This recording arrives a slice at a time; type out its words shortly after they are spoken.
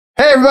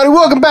Hey everybody,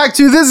 welcome back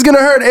to This Is Gonna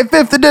Hurt, a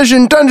 5th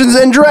edition Dungeons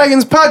 &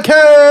 Dragons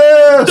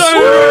podcast!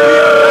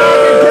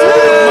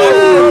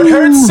 It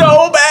hurts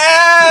so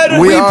bad!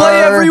 We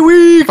play every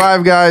week!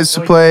 5 guys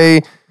who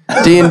play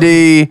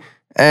D&D,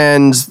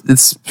 and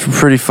it's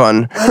pretty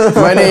fun.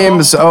 My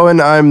name's Owen,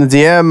 I'm the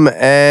DM,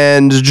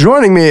 and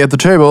joining me at the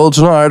table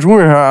tonight we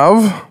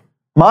have...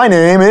 My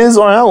name is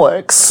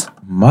Alex.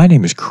 My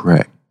name is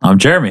Craig. I'm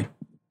Jeremy.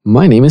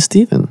 My name is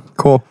Steven.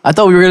 Cool. I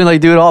thought we were gonna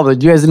do it all,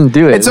 but you guys didn't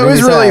do it. It's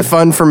always really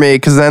fun for me,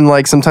 because then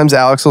sometimes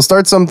Alex will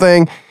start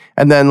something,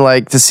 and then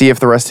to see if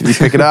the rest of you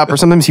pick it up, or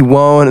sometimes he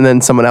won't, and then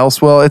someone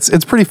else will.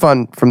 It's pretty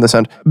fun from this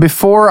end.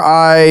 Before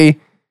I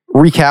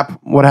recap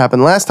what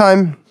happened last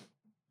time,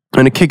 I'm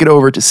going to kick it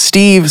over to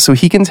Steve so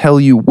he can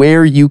tell you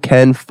where you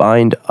can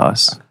find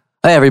us.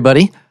 Hey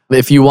everybody.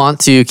 If you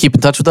want to keep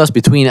in touch with us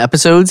between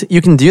episodes,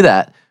 you can do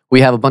that. We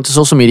have a bunch of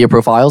social media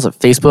profiles at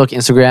Facebook,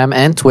 Instagram,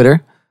 and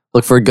Twitter.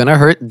 Look for Gonna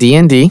Hurt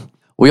D&D.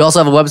 We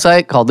also have a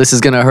website called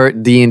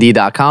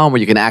thisisgonnahurtdnd.com where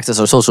you can access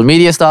our social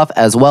media stuff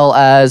as well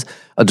as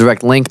a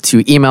direct link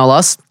to email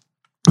us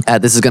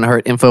at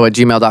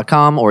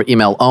thisisgonnahurtinfo@gmail.com or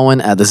email Owen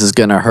at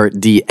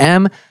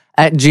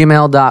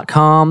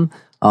thisisgonnahurtdm@gmail.com.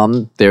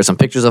 There's some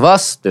pictures of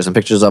us. There's some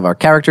pictures of our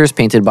characters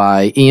painted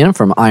by Ian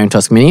from Iron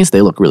Tusk Minis.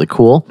 They look really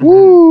cool.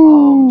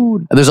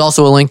 Woo! There's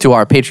also a link to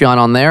our Patreon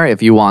on there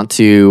if you want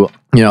to,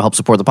 help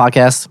support the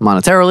podcast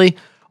monetarily.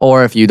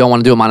 Or if you don't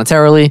want to do it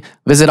monetarily,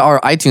 visit our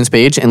iTunes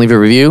page and leave a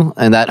review,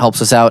 and that helps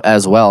us out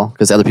as well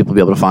because other people will be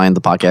able to find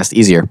the podcast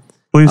easier.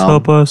 Please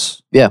help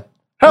us. Yeah.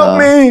 Help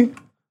me.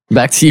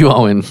 Back to you,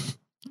 Owen.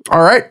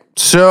 All right.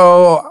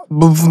 So,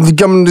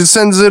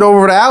 sends it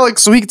over to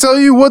Alex so he can tell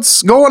you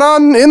what's going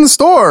on in the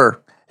store.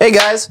 Hey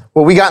guys,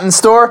 what we got in the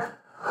store?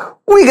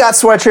 We got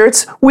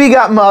sweatshirts, we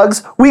got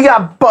mugs, we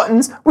got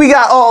buttons, we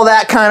got all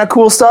that kind of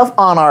cool stuff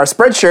on our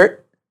Spreadshirt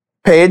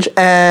page.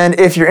 And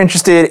if you're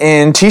interested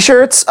in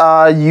t-shirts,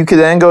 you could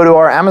then go to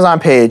our Amazon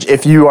page.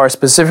 If you are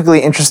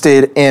specifically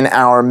interested in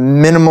our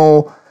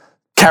minimal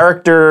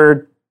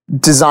character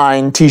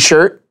design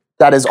t-shirt,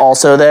 that is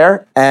also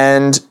there.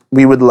 And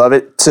we would love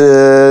it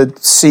to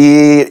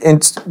see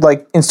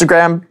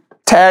Instagram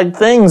tag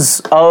things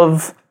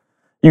of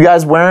you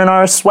guys wearing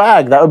our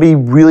swag. That would be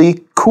really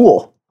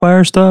cool.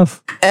 Fire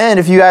stuff. And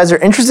if you guys are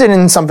interested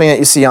in something that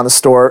you see on the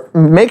store,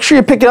 make sure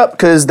you pick it up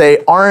because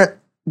they aren't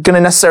going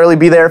to necessarily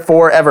be there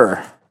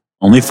forever.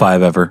 Only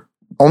 5 ever.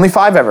 Only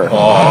 5 ever.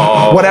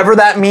 Oh. Whatever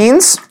that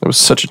means, That was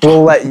such a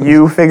we'll let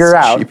you figure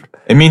out. cheap.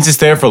 It means it's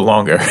there for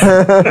longer.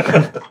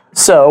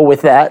 So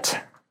with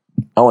that,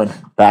 Owen,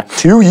 back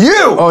to you.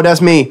 Oh,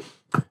 that's me.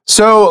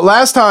 So,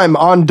 last time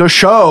on the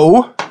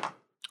show,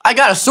 I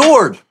got a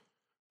sword.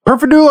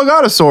 Perfidula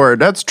got a sword.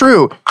 That's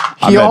true.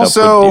 He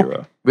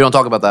also... We don't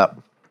talk about that.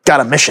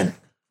 Got a mission.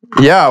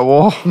 Yeah,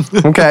 well,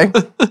 okay.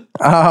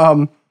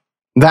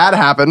 That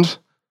happened.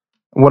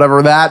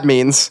 Whatever that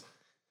means.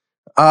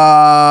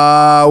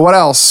 What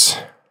else?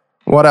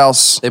 What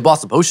else? They bought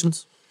some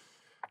potions.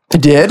 They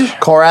did.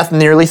 Korath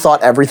nearly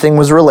thought everything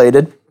was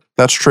related.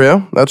 That's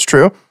true. That's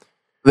true.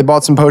 They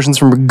bought some potions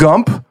from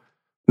Gump,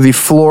 the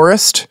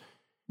florist.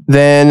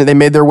 Then they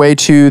made their way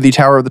to the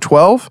Tower of the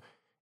 12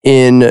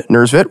 in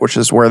Nersvit, which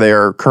is where they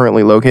are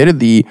currently located,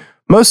 the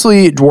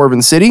mostly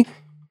dwarven city.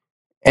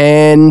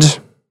 And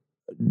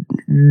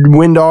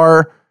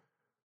Windar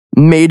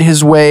made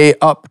his way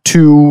up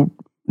to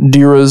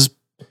Dira's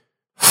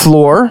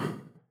floor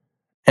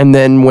and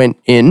then went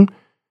in.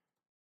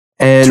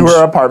 And To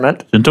her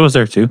apartment. Junta was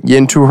there too.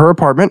 into her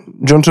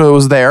apartment. Junta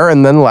was there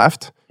and then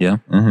left. Yeah.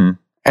 Mm-hmm.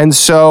 And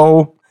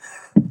so...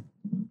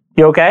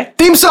 You okay?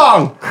 Theme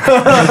song!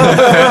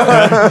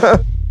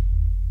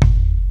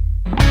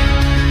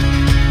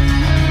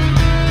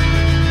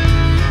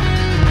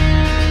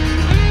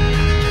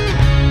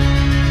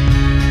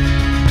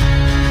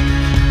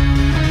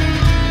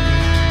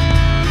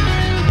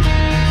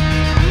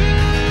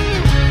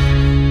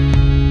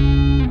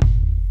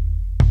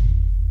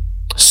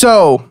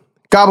 So,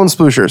 Goblin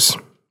Splooshers.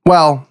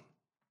 Well,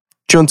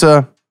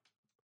 Junta,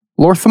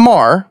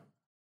 Lorthamar,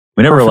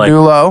 We never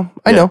Dulo,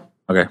 I know,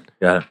 Okay,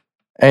 got it.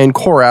 and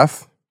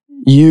Korath,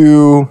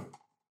 you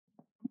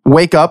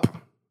wake up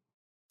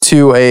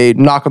to a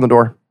knock on the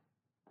door.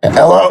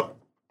 Hello.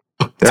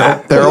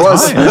 There it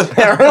was.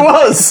 There it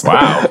was.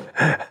 Wow.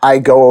 I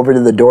go over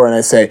to the door and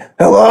I say,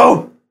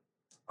 hello?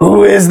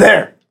 Who is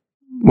there?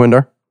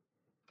 Windar.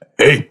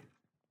 Hey,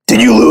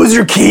 Did you lose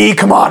your key?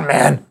 Come on,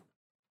 man.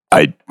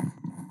 I'd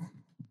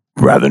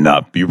rather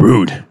not be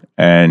rude.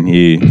 And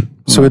he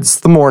So it's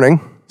the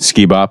morning.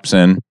 ski bops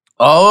in.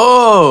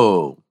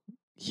 Oh.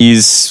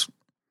 He's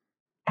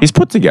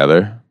put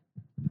together.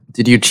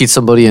 Did you cheat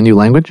somebody a new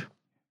language?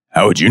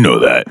 How would you know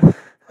that?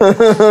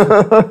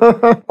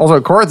 Also,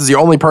 Korath is the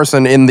only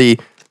person in the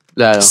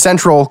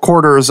central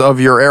quarters of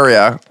your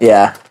area,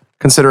 Yeah.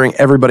 considering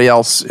everybody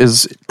else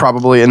is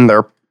probably in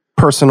their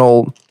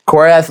personal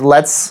Korath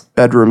lets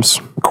bedrooms.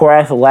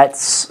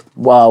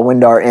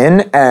 Windar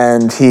in,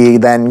 and he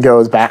then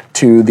goes back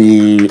to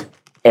the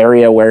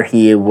area where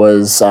he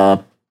was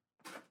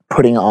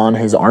putting on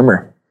his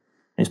armor.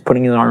 He's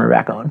putting his armor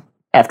back on.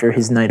 after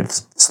his night of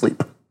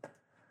sleep.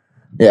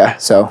 Yeah,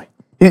 so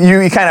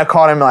you kind of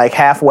caught him like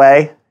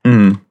halfway.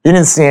 You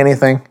didn't see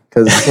anything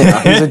because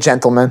he's a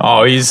gentleman.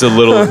 Oh, he's a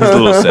little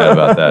sad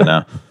about that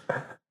now.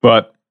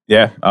 But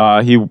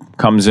yeah, he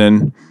comes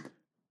in.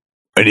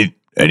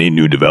 Any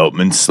new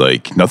developments?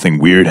 Like nothing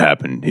weird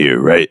happened here,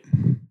 right?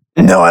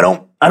 No, I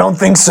don't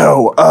think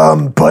so.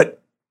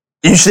 But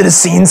you should have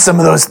seen some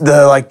of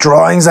the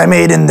drawings I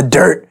made in the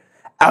dirt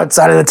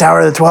outside of the Tower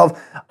of the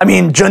 12. I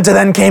mean, Junta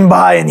then came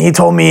by and he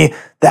told me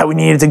that we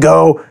needed to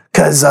go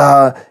because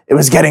it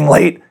was getting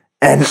late,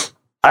 and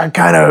I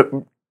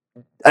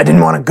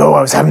didn't want to go.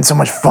 I was having so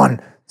much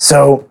fun.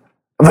 So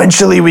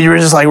eventually we were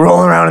just like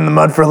rolling around in the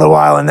mud for a little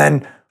while, and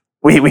then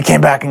we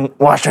came back and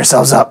washed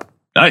ourselves up.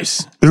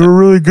 Nice. They were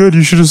really good.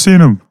 You should have seen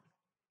them.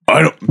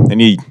 I don't. And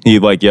he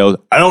like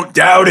yelled, "I don't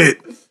doubt it.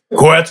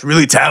 Korath's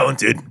really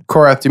talented."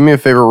 Korath, do me a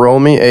favor. Roll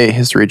me a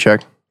history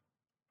check.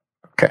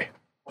 Okay.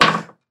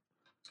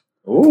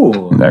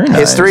 Ooh. Very nice.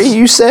 History,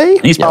 you say?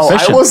 He's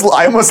proficient.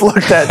 I almost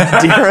looked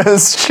at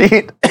Dira's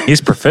sheet.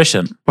 He's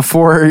proficient.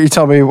 Before you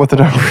tell me what the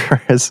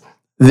number is,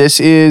 this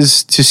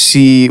is to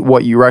see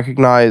what you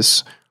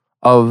recognize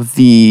of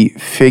the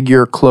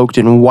figure cloaked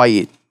in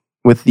white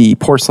with the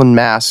porcelain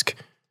mask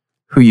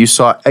who you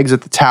saw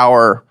exit the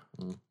tower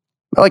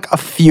like a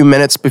few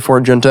minutes before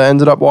Junta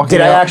ended up walking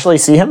Did out. I actually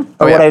see him?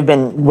 Or Oh, yeah.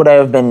 would I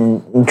have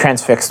been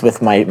transfixed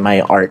with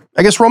my art?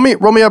 I guess roll me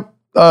up.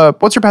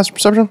 What's your passive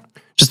perception?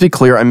 Just to be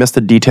clear, I missed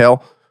a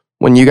detail.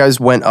 When you guys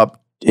went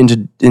up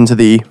into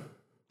the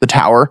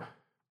tower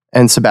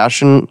and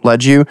Sebastian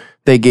led you,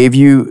 they gave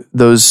you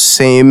those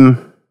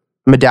same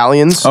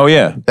medallions Oh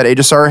yeah. that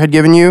Aegisar had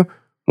given you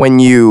when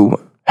you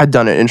had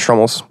done it in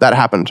Strummel's. That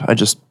happened.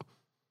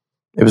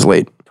 It was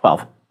late.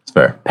 12. It's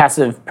fair.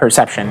 Passive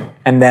perception.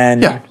 And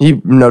then... Yeah,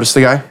 you noticed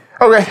the guy?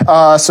 Okay,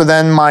 so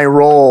then my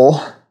roll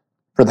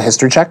for the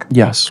history check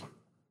Yes.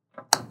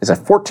 is a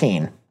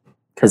 14,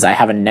 because I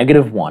have a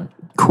 -1.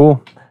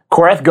 Cool.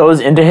 Korath goes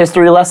into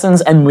history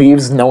lessons and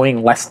leaves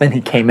knowing less than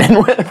he came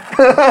in with.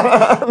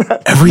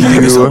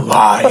 Everything is a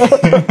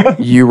lie.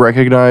 You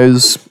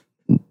recognize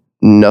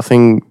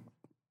nothing.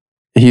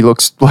 He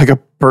looks like a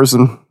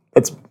person.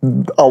 It's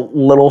a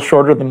little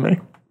shorter than me.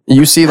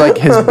 You see like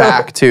his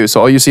back too.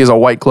 So all you see is a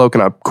white cloak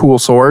and a cool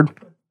sword.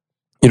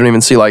 You don't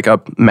even see like a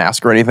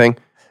mask or anything.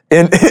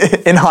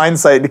 In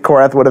hindsight,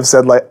 Korath would have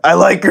said, like, I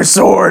like your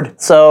sword.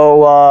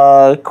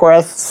 So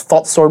Korath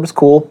thought the sword was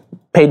cool,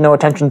 paid no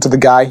attention to the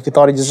guy. He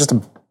thought he was just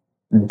a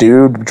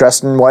dude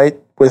dressed in white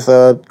with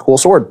a cool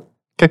sword.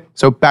 Okay,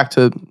 so back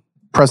to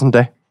present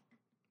day.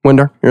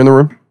 Winder, you're in the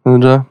room.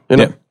 And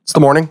Yeah. it's the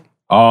morning.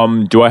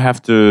 Do I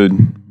have to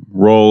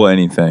roll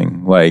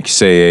anything? Like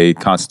say a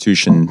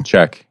constitution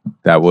check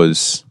that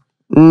was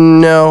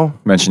No.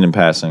 mentioned in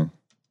passing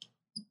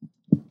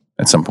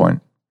at some point?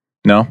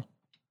 No?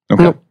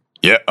 Okay. Nope.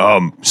 Yeah,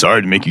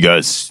 sorry to make you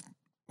guys,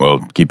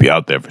 keep you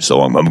out there for so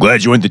long. I'm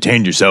glad you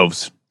entertained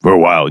yourselves for a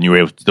while and you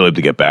were still able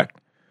to get back.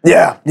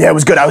 Yeah, it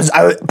was good. I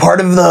part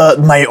of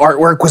my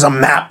artwork was a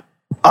map,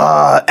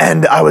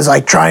 and I was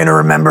like trying to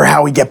remember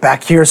how we get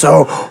back here,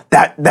 so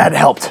that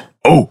helped.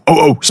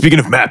 Oh, speaking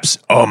of maps,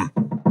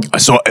 I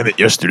saw Emmett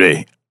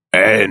yesterday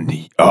and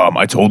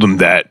I told him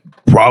that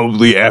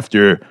probably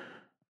after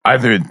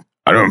either,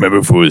 I don't remember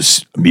if it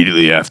was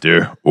immediately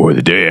after or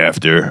the day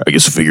after, I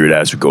guess we'll figure it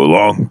out as we go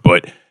along,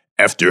 but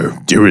after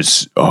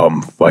Dira's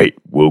fight,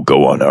 we'll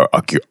go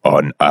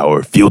on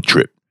our field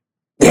trip.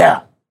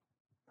 Yeah,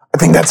 I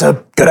think that's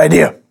a good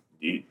idea.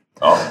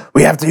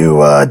 We have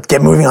to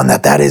get moving on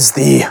that. That is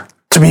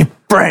to be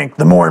frank,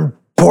 the more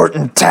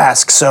important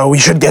task, so we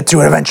should get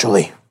to it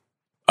eventually.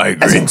 I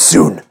As agree. in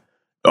soon.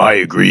 I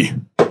agree.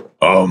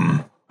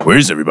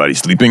 Where's everybody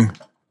sleeping?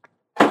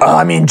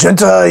 I mean,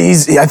 Junta,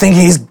 I think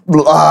he's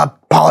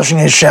polishing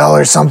his shell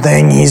or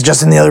something. He's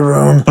just in the other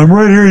room. I'm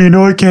right here. You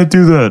know I can't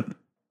do that.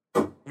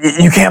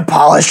 You can't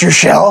polish your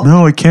shell?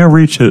 No, I can't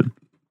reach it.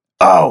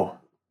 Oh,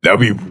 That'd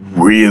be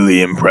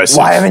really impressive.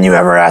 why haven't you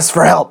ever asked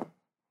for help?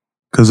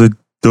 Because I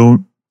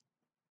don't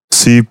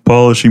see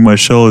polishing my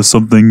shell as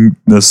something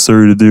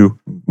necessary to do.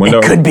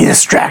 It could be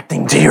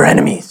distracting to your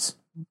enemies.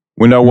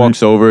 Windar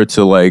walks over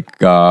to like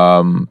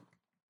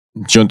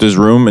Junta's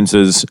room and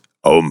says,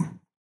 do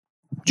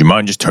you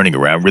mind just turning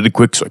around really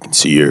quick so I can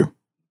see your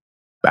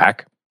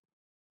back?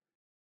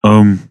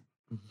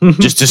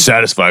 Just to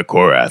satisfy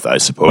Korath, I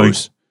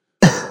suppose.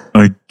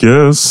 I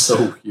guess.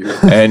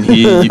 And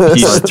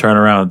Let's turn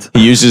around.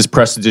 he uses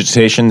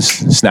prestidigitation,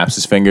 snaps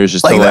his fingers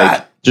just Like to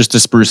that. just to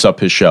spruce up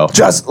his shell.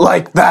 Just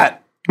like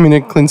that. I mean,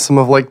 it cleans some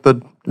of like the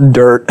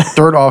Dirt.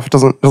 dirt off. It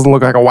doesn't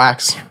look like a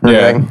wax or Yeah,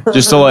 anything.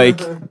 just to like,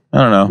 I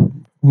don't know,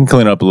 you can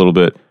clean it up a little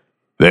bit.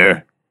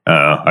 There,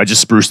 I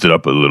just spruced it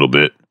up a little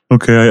bit.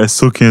 Okay, I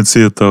still can't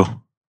see it though.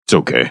 It's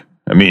okay.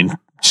 I mean,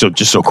 so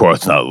just so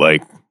Korath's not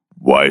like,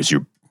 why didn't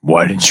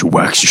you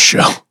wax your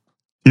shell?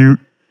 Do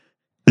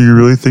you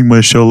really think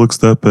my shell looks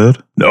that bad?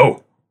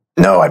 No.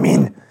 No, I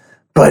mean,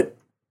 but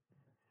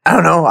I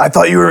don't know. I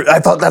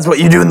thought that's what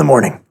you do in the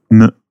morning.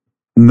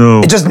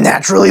 No. It just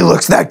naturally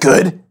looks that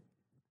good.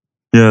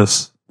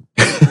 Yes.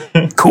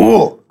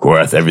 Cool.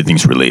 Korath,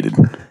 everything's related.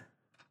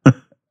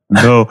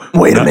 No.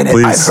 Wait a no, minute.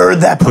 please. I've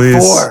heard that Please.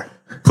 before.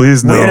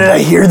 Please no. Where did I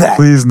hear that?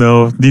 Please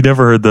no. You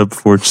never heard that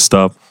before. Just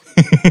stop.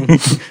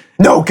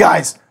 No,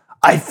 guys.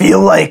 I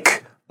feel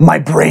like my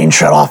brain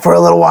shut off for a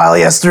little while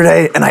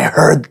yesterday, and I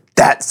heard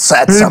that at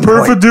some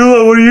point.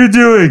 Perfidula, what are you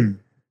doing?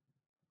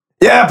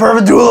 Yeah,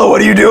 Perfidula,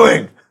 what are you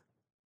doing?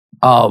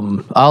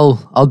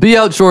 I'll be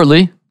out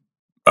shortly.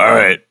 All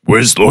right,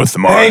 where's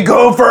Lorthamar? Hey,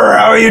 Gopher,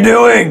 how are you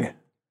doing?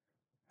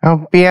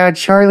 I'll be out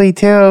Charlie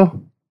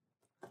too.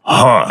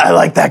 Huh. I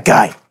like that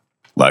guy.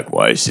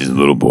 Likewise, he's a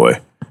little boy.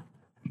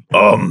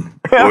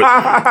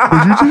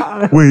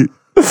 Wait.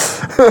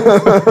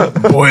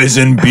 Boys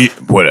and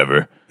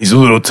whatever. He's a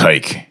little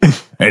tyke.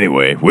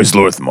 Anyway, where's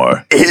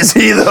Lorthamar? Is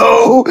he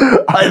though?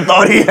 I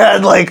thought he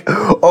had like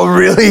a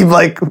really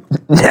like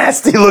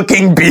nasty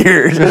looking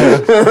beard.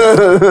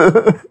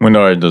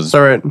 Windar does. It's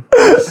all right.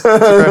 It's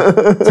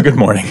a good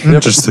morning.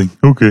 Interesting.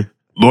 Okay.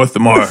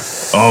 Lorthamar,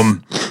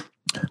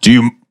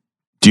 do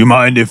you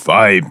mind if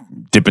I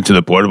dip into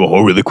the portable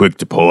hole really quick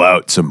to pull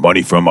out some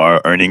money from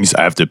our earnings?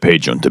 I have to pay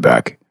Junta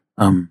back.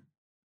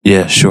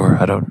 Yeah, sure.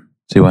 I don't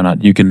see why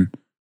not. You can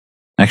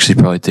actually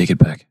probably take it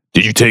back.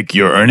 Did you take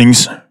your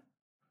earnings?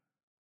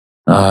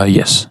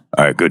 Yes.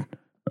 All right, good.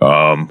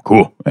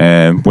 Cool.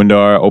 And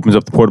Windar opens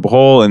up the portable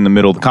hole in the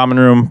middle of the common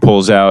room,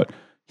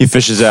 he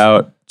fishes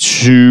out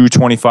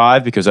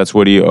 $225 because that's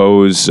what he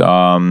owes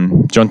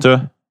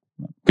Junta.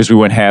 Because we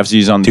went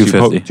halvesies on the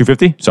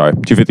 $250. Sorry,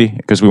 $250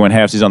 because we went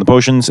halvesies on the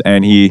potions,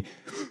 and he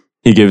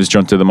gives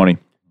Junta the money.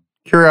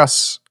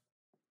 Curious.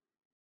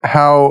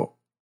 How?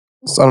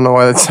 I don't know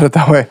why they said it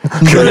that way.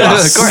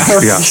 Curious.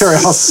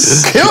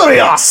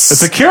 Curious.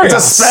 It's a curious.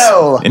 It's a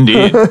spell.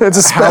 Indeed. It's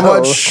a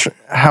spell.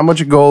 How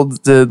much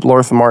gold did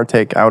Lorthamar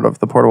take out of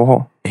the portable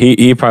hole?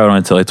 He probably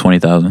went to like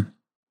 20,000.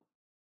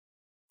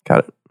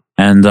 Got it.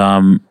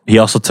 And he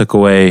also took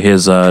away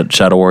his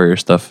Shadow Warrior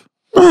stuff.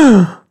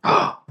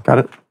 Got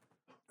it.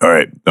 All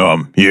right.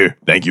 Here.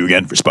 Thank you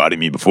again for spotting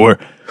me before.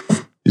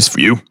 This is for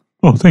you.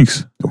 Oh,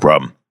 thanks. No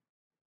problem.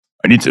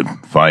 I need to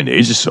find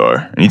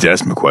Aegissar. I need to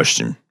ask him a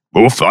question. But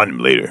we'll find him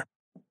later.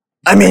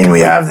 I mean, we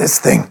have this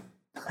thing.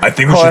 I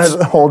think we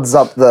should. Holds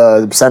up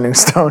the sending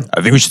stone.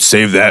 I think we should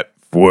save that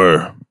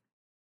for.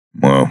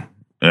 Well,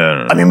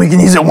 I mean, we can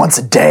use it once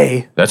a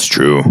day. that's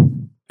true.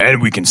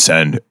 And we can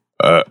send.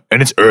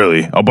 And it's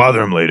early. I'll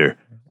bother him later.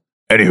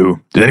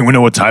 Anywho, does anyone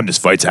know what time this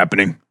fight's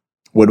happening?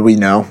 Would we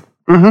know?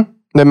 Mm-hmm.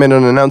 They made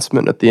an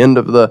announcement at the end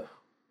of the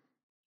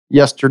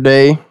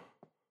yesterday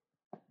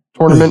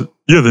tournament.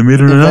 Yeah, they made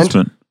an Event?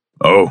 announcement.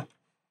 Oh,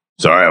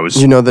 sorry. I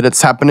was. You know that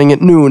it's happening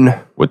at noon.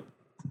 What?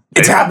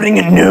 It's happening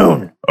at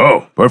noon.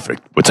 Oh,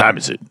 perfect. What time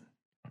is it?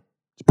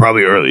 It's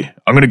probably early.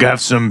 I'm gonna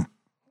have some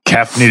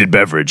caffeinated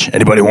beverage.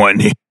 Anybody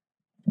want any?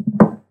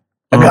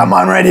 I got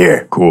mine right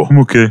here. Cool. I'm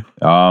okay.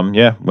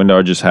 Yeah.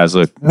 Windar just has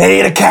a.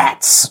 Made of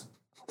cats.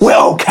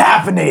 Well,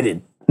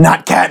 caffeinated,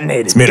 not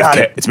catinated.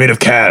 It's made of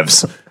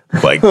calves,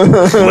 like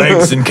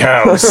legs and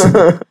cows.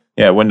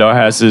 Yeah. Windar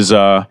has his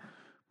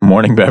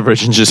morning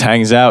beverage and just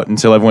hangs out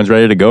until everyone's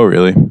ready to go.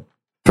 Really.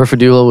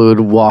 Perfidula would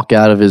walk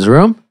out of his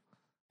room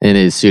in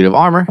his suit of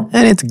armor,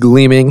 and it's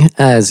gleaming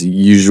as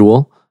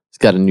usual. He's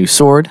got a new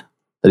sword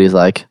that he's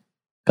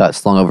got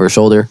slung over his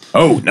shoulder.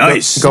 Oh,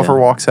 nice. Gopher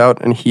walks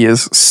out and he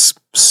is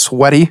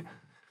sweaty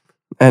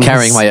and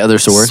Carrying his my other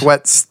sword.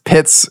 Sweat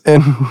pits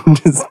in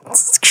his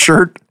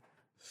shirt.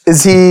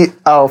 Is he,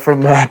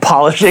 from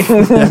polishing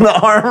the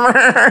armor?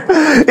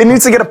 It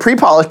needs to get a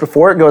pre-polish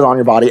before it goes on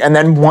your body, and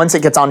then once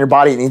it gets on your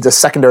body, it needs a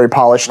secondary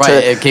polish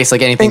Right, in case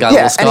anything got a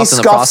little any scuffed in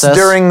the scuffs process.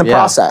 during the Yeah.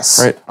 process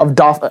Right. of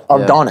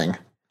donning.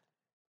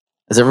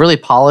 Is it really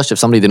polished if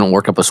somebody didn't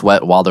work up a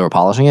sweat while they were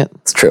polishing it?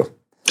 It's true.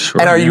 Sure.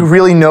 And are you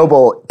really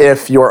noble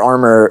if your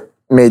armor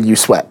made you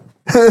sweat?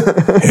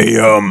 Hey,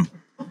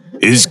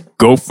 is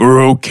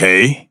Gopher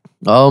okay?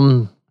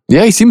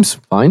 Yeah, he seems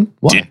fine.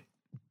 What?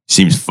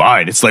 Seems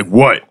fine. It's like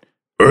what?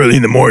 Early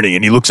in the morning,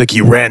 and he looks like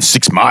he ran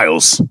 6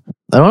 miles.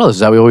 I don't know. This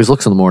is how he always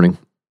looks in the morning.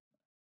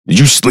 Did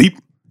you sleep?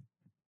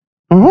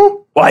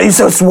 Mm-hmm. Why are you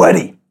so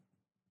sweaty?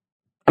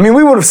 I mean,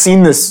 we would have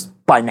seen this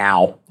by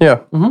now. Yeah.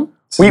 Mm-hmm.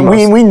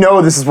 We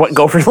know this is what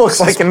Gopher looks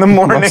like in the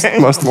morning.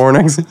 Most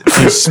mornings.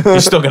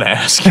 He's still gonna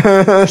ask.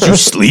 Did you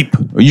sleep?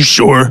 Are you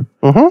sure?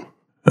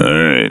 Mm-hmm.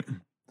 All right.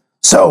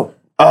 So,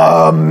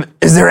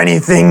 is there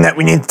anything that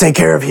we need to take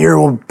care of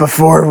here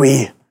before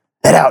we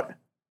head out?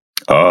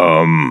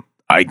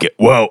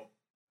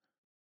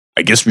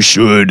 I guess we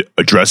should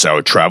address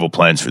our travel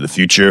plans for the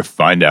future,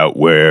 find out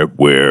where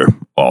we're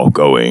all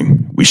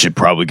going. We should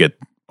probably get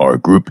our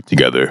group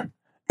together.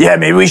 Yeah,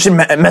 maybe we should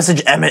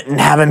message Emmett and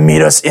have him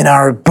meet us in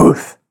our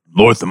booth.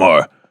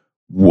 Lorthamar,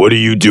 what are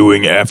you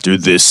doing after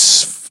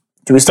this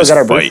Do we still get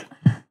our fight?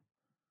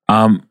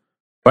 booth?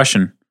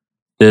 Question.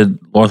 Did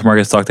Lorthamar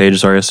get to talk to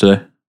Aegissar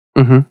yesterday?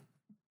 Mm-hmm.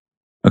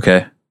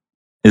 Okay.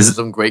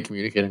 Some great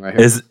communicating right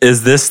here.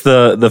 Is this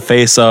the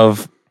face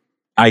of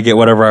I get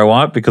whatever I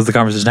want because the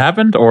conversation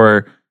happened,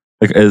 or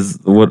is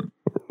what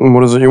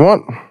What is it you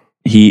want?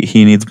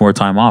 he needs more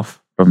time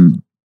off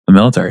from the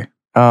military?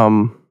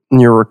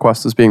 Your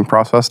request is being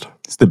processed.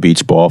 It's the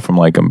beach ball from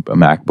like a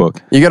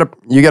MacBook.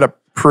 You get a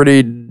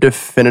pretty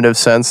definitive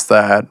sense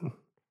that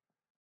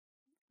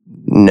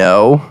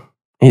no.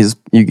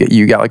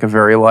 You got like a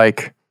very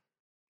like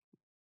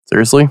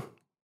seriously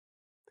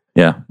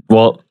Yeah.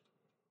 Well,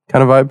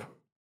 kind of vibe.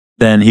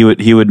 then he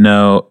would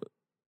know.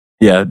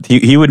 Yeah,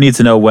 he would need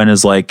to know when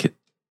is like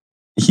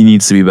he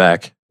needs to be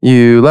back.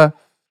 You left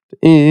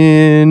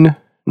in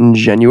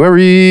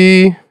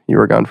January. You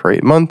were gone for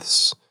 8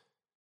 months.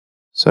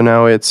 So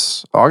now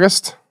it's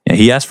August. Yeah,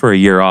 he asked for a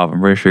year off. I'm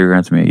pretty sure you're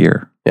granting me a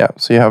year. Yeah.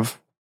 So you have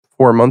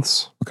 4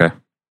 months. Okay.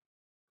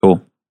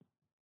 Cool.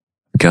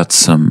 Got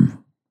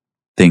some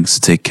things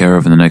to take care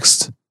of in the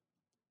next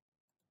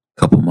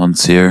couple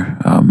months here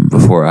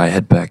before I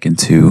head back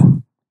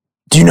into.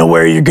 Do you know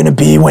where you're going to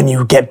be when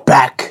you get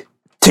back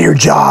to your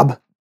job?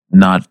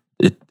 Not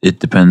it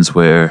depends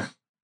where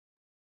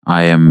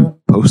I am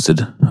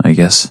posted, I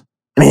guess.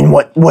 I mean,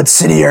 what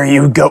city are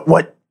you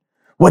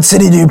what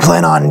city do you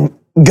plan on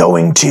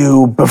going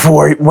to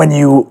before when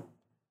you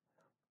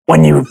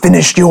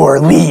finish your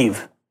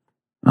leave?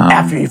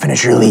 After you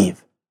finish your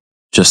leave.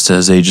 Just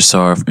as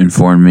Aegisar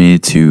informed me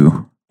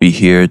to be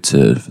here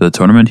for the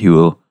tournament, he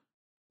will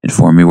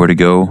inform me where to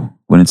go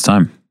when it's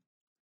time.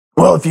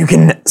 Well, if you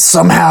can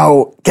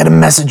somehow get a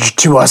message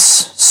to us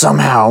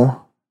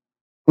somehow,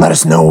 let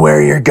us know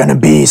where you're going to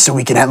be so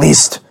we can at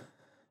least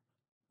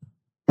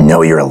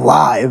know you're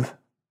alive.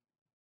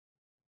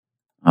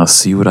 I'll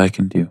see what I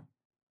can do.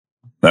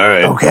 All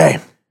right. Okay.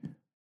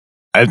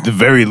 At the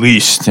very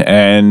least,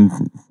 and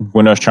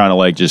when I was trying to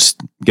like just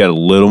get a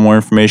little more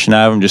information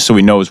out of him, just so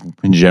we know his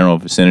in general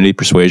vicinity,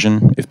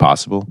 persuasion, if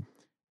possible.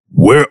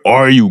 Where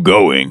are you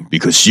going?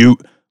 Because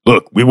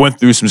look, we went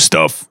through some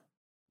stuff.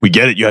 We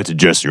get it. You have to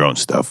adjust your own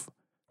stuff.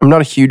 I'm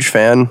not a huge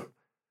fan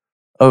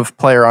of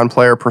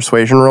player-on-player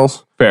persuasion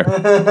rules Fair.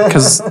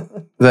 because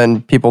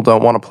then people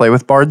don't want to play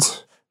with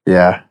bards.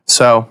 Yeah.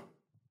 So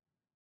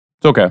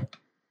It's okay.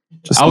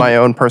 just I'll- my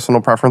own personal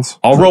preference.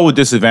 I'll roll with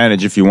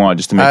disadvantage if you want,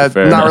 just to make it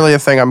fair. Not really a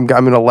thing. I'm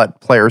going to let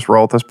players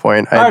roll at this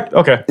point. All right,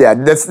 okay. Yeah,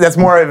 that's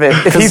more of it.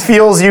 If he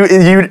feels you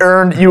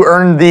earned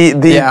the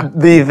Yeah.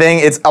 the thing,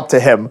 it's up to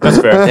him. That's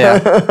fair.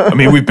 Yeah. I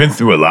mean, we've been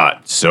through a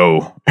lot,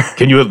 so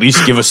can you at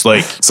least give us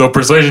like... So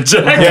persuasion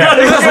check.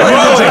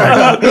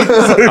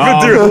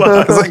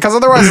 Because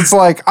otherwise it's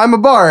like, I'm a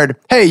bard.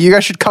 Hey, you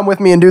guys should come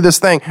with me and do this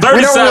thing. We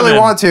don't really 37.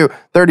 want to.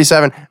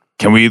 37.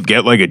 Can we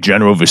get like a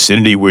general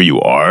vicinity where you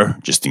are,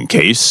 just in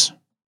case?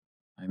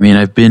 I mean,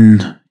 I've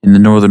been in the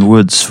northern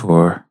woods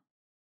for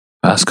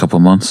past couple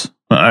months.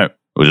 All right,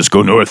 we'll just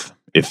go north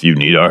if you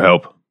need our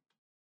help.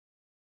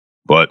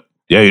 But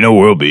yeah, you know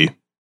where we'll be.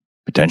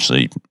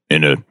 Potentially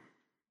in a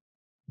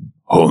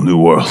whole new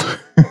world.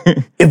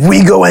 If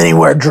we go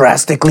anywhere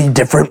drastically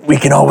different, we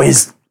can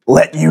always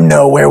let you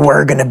know where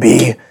we're going to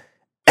be.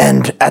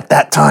 And at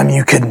that time,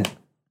 you can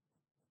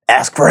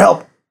ask for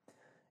help.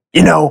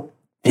 You know,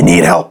 you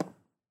need help.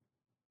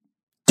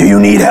 Do you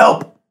need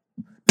help?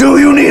 Do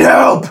you need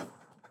help?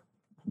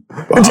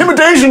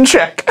 Intimidation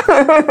check.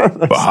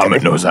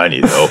 Bahamut knows I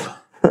need help.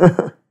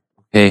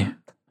 Hey,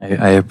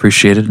 I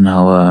appreciate it, and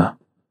I'll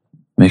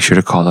make sure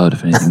to call out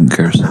if anything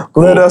occurs.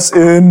 Let us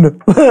in.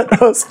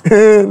 Let us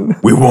in.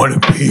 We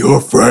want to be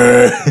your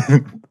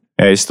friend.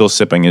 Yeah, he's still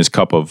sipping his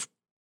cup of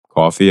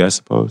coffee, I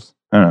suppose.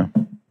 I don't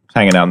know.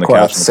 Hanging out on the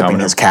couch. in the Sipping common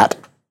his room. cat.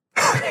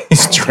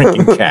 He's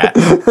drinking cat.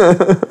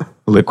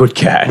 Liquid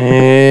cat.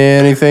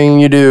 Anything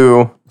you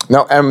do.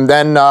 No, and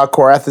then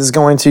Korath is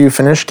going to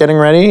finish getting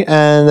ready,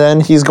 and then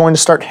he's going to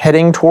start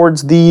heading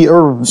towards the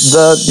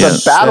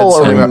Yes, battle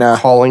Something about arena.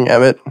 calling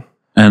Emmett.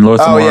 And Lord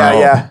Oh Thamar,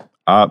 yeah.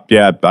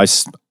 Yeah,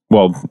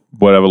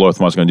 whatever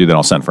Lorthamar's going to do, then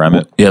I'll send for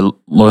Emmett. Yeah,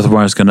 Lord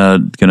Thamar is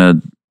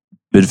gonna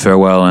bid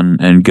farewell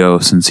and go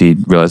since he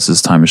realizes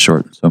his time is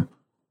short. So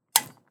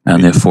I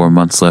only have 4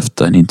 months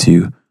left. I need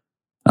to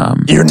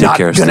You're take not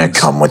care of gonna things.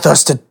 come with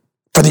us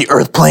for the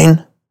Earth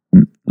plane.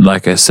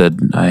 Like I said,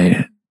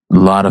 a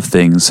lot of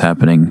things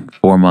happening.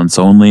 4 months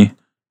only.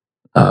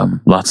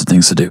 Lots of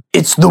things to do.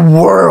 It's the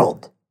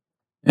world.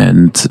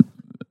 And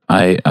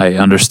I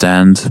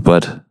understand,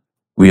 but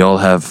we all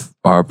have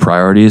our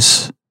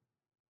priorities,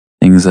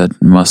 things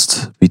that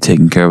must be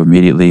taken care of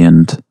immediately,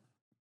 and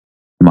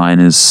mine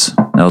is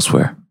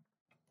elsewhere.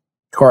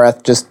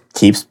 Korath just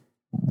keeps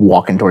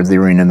walking towards the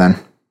arena then.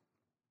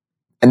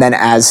 And then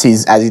as he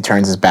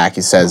turns his back,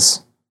 he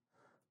says,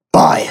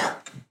 "Bye."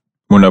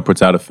 Mundo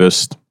puts out a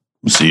fist.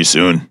 We'll see you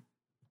soon.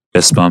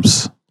 Fist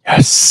bumps.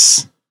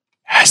 Yes.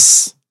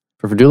 Yes.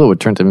 Verdula would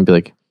turn to him and be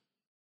like,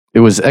 "It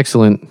was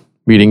excellent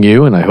meeting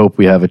you, and I hope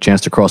we have a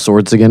chance to cross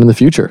swords again in the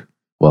future.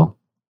 Well,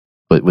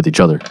 but with each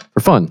other. For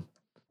fun.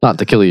 Not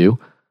to kill you.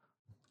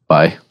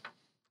 Bye."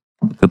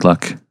 Good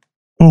luck.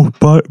 Oh,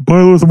 bye,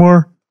 Lord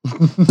Thamar.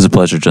 It was a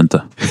pleasure,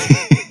 Genta.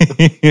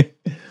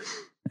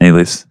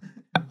 Anyways,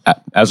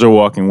 As we're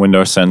walking,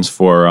 Windar sends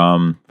for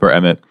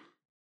Emmett.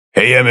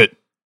 Hey, Emmett,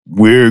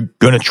 we're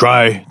going to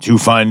try to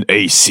find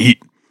a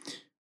seat.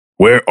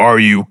 Where are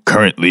you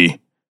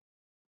currently?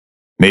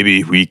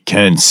 Maybe we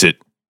can sit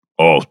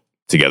all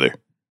together.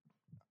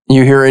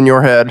 You hear in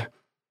your head,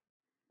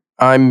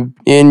 I'm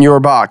in your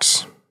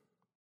box,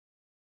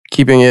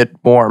 keeping it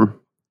warm.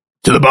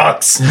 To the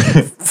box.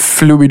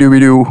 Flooby dooby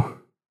doo.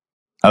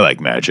 I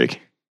like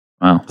magic.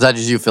 Wow. Is that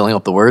just you filling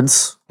up the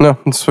words? No,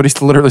 that's what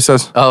he literally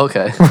says. Oh,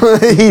 okay.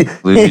 he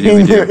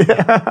knew,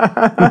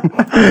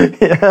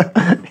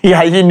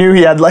 yeah, he knew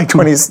he had like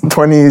 20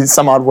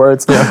 some odd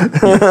words.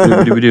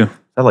 Doo-doo-doo. Is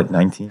that like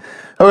 19?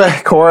 Okay,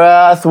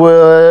 Korath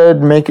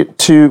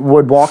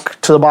would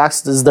walk to the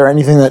box. Is there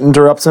anything that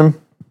interrupts him?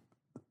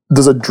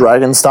 Does a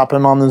dragon stop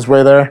him on his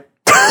way there?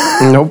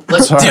 Nope.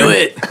 Let's do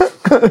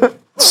it.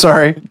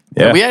 Sorry.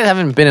 Yeah. We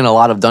haven't been in a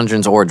lot of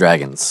Dungeons or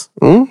Dragons.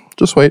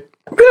 Just wait.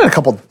 I've been in a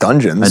couple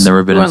dungeons. I've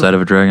never been inside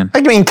of a dragon.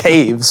 I mean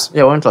caves.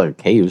 Yeah, we went to like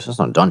caves. That's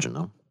not a dungeon,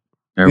 though.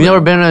 Never You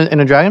never been, been in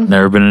a dragon?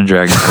 never been in a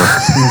dragon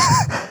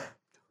before.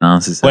 No,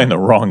 this is Playing the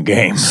wrong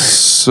game.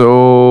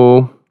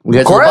 So We get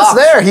to the Korath's box.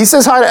 there. He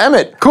says hi to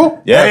Emmett.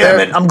 cool. Yeah, Hey, yeah.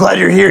 Emmett, I'm glad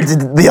you're here. Did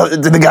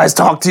the guys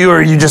talk to you, or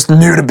are you just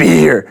new to be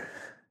here?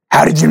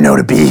 How did you know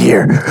to be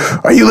here?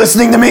 Are you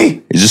listening to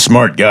me? He's a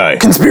smart guy.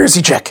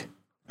 Conspiracy check.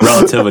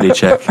 relativity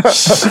check.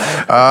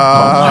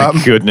 Oh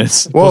my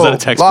goodness. Whoa, Was that a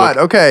textbook? Lot,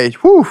 okay.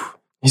 Whew.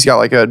 He's got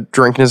like a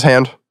drink in his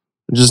hand.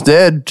 Just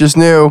did. Just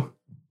knew.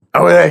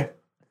 Okay.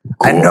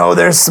 I know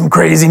there's some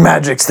crazy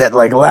magics that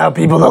like allow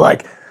people to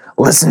like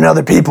listen to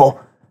other people.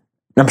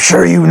 I'm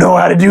sure you know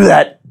how to do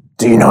that.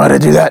 Do you know how to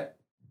do that?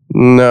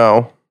 No.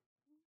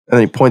 And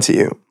then he points at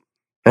you.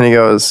 And he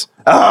goes,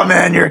 Oh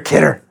man, you're a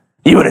kidder.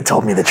 You would have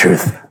told me the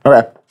truth.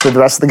 Okay. Did the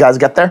rest of the guys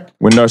get there?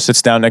 Windar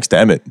sits down next to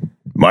Emmett.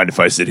 Mind if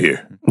I sit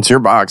here? it's your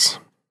box.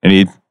 And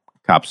he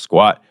cops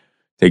squat,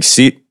 takes a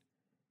seat.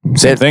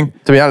 Same thing.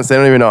 To be honest, they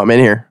don't even know I'm in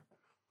here.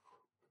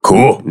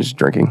 Cool. I'm just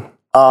drinking.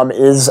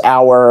 Is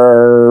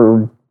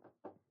our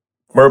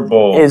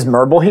Merble. is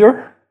Merble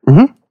here?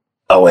 Mhm.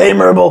 Oh hey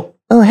Merble.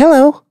 Oh,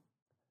 hello.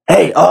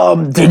 Hey,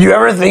 did you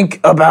ever think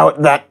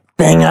about that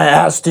thing I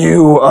asked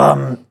you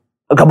a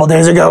couple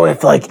days ago?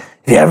 If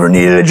you ever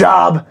needed a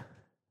job,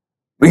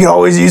 we could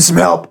always use some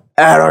help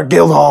at our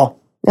guild hall.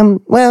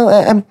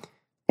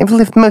 I've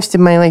lived most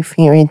of my life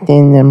here in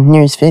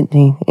Nearsfit,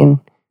 and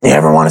You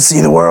ever want to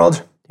see the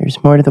world?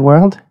 there's more to the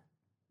world.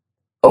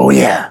 Oh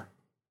yeah.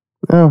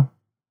 Oh,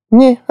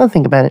 yeah, I'll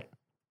think about it.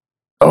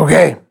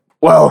 Okay.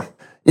 Well,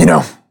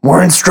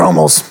 we're in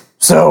Stromels,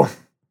 so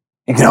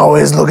you can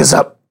always look us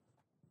up.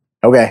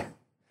 Okay.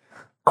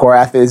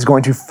 Korath is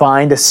going to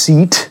find a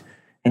seat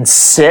and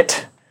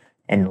sit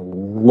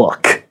and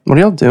look. What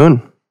are y'all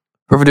doing?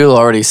 Perfidoodle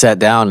already sat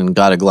down and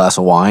got a glass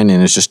of wine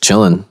and is just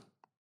chilling,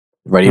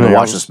 ready to You're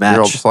watch all this just- You're all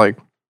match. just like,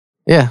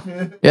 Yeah.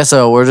 Yeah,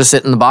 so we're just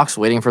sitting in the box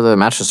waiting for the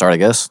match to start, I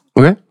guess.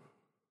 okay.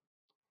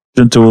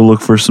 Gento will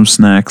look for some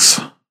snacks.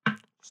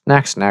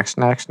 Snacks.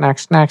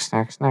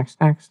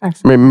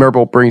 I mean,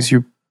 Merble brings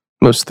you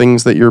most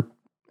things that you're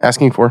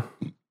asking for.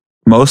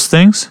 Most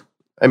things,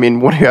 I mean,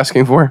 what are you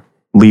asking for?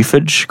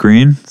 leafage,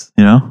 green.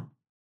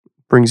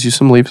 Brings you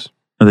some leaves.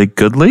 Are they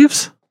good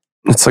leaves?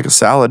 It's like a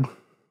salad.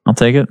 I'll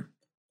take it.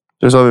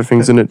 There's other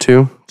things in it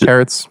too.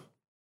 Carrots.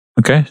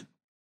 Okay.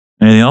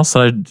 Anything else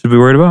that I should be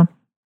worried about?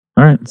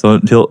 All right, so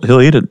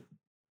he'll eat it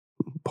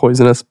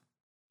Poisonous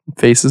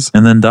faces.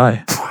 and then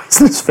die.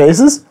 His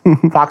faces?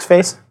 Fox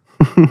face?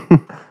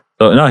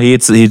 So no, he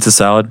eats a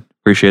salad.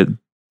 Appreciate it.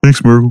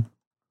 Thanks, Merble.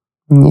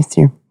 Yes,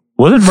 sir.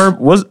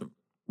 Was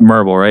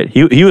Merble, right?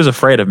 He was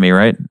afraid of me,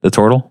 right? The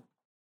turtle.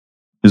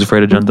 He was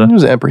afraid of It Genta.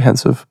 was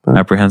apprehensive, but it's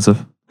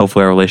Apprehensive.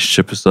 Hopefully, our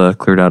relationship is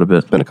cleared out a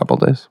bit. been a couple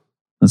of days.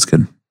 That's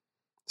good.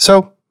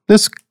 So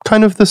this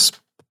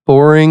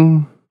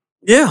boring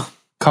Yeah.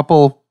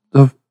 couple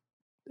of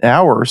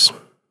hours.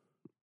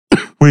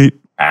 Wait,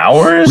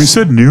 Hours? we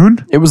said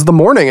noon. It was the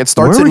morning. It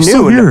starts Why are at we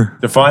still noon. here?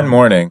 Define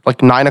morning.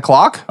 Like 9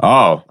 o'clock.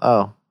 Oh.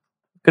 Oh.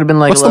 Could have been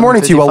like What's the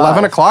morning to you? 11:55.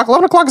 11 o'clock?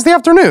 11 o'clock is the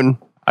afternoon.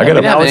 I We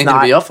gotta. didn't have No, it's anything to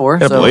not. be up for,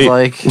 Get up so late.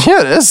 it's like...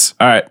 Yeah, it is.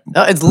 All right.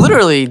 No, it's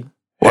literally...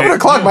 11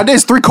 o'clock. My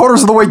day's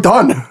 3/4 of the way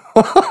done.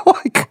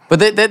 Like, But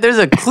there's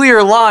a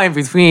clear line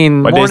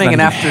between My day's morning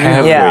not and even afternoon.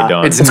 halfway Yeah.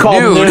 done. It's It's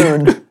called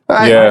noon. noon.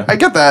 Yeah. I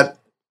get that.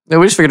 No,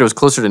 we just figured it was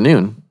closer to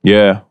noon.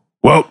 Yeah.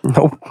 Well,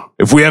 Nope.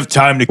 if we have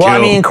time to Well, kill,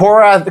 I mean,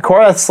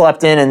 Korath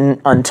slept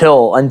in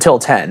until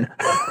 10.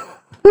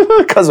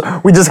 Because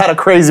we just had a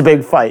crazy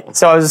big fight.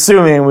 So I was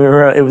assuming it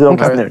was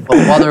almost noon. But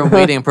while they're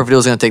waiting,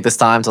 Perfidoodle's going to take this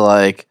time to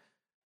like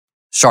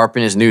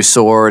sharpen his new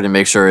sword and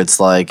make sure it's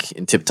like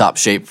in tip-top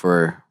shape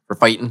for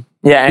fighting.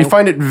 Yeah, You and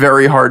find it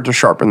very hard to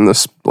sharpen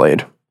this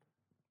blade.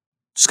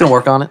 Just going to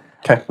work on it.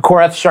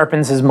 Korath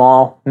sharpens his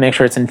maul, make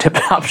sure it's in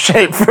tip-top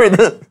shape for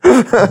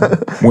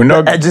We're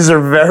not- the edges are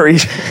very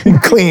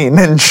clean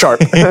and sharp.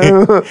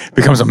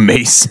 becomes a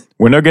mace.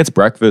 Window gets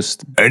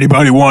breakfast.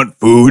 Anybody want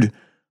food?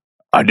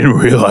 I didn't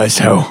realize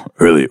how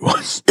early it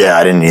was. Yeah,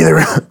 I didn't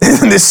either.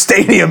 This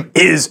stadium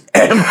is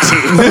empty.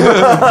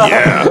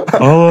 Yeah.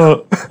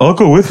 I'll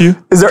go with you.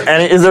 Are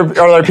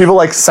there people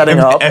like setting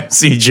up?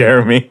 MC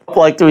Jeremy.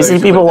 Like, do we see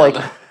people like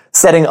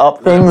setting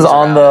up things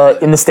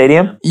in the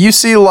stadium? You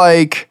see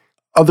like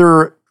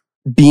other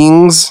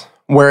beings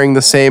wearing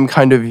the same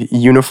kind of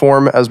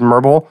uniform as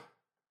Merble,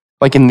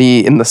 like in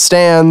the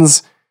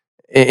stands,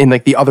 in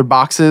like the other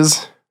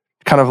boxes,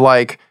 kind of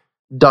like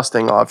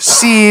dusting off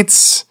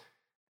seats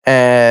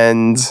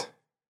and,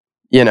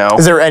 you know.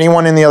 Is there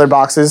anyone in the other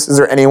boxes? Is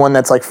there anyone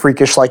that's like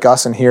freakish like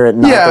us and here at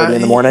 9:30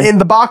 in the morning? In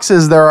the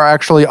boxes, there are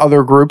actually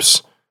other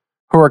groups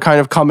who are kind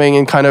of coming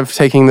and kind of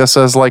taking this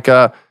as like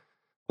a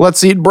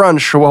let's eat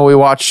brunch while we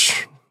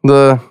watch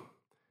the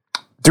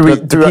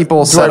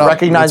people set I up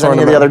recognize the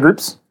any of the tournament. other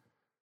groups?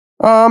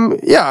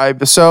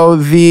 So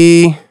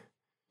the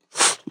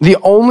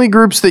only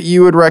groups that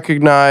you would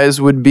recognize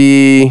would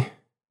be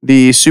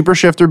the Super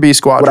Shifter B Would I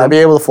Squadron. be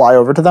able to fly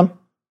over to them?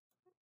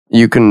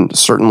 You can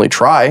certainly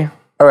try.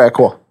 All right,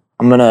 cool.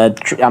 I'm gonna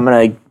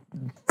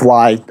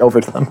fly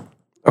over to them.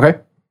 Okay.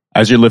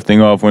 As you're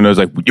lifting off, Window's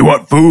like, you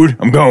want food?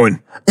 I'm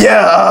going.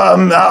 Yeah,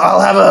 I'll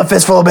have a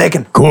fistful of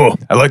bacon. Cool.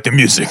 I like the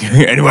music.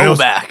 Anybody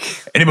else?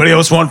 Anybody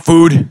else want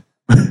food?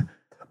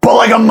 But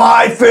like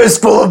my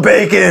fistful of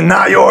bacon,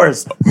 not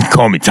yours.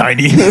 Call me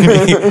Tiny.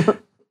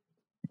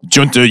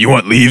 Junta, you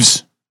want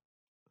leaves?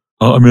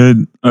 I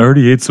mean, I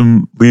already ate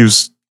some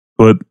leaves,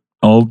 but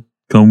I'll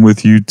come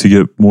with you to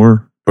get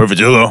more.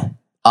 Perfidillo.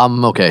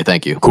 Okay,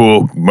 thank you.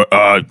 Cool.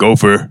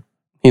 Gopher.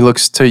 He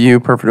looks to you,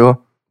 Perfidula.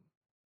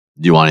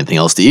 Do you want anything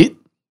else to eat?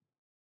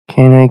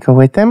 Can I go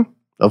with them?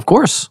 Of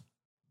course.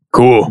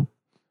 Cool.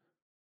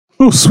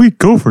 Oh, sweet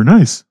gopher,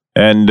 nice.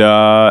 And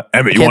Emmett, I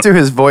you can't want... do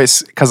his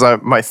voice because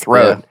of my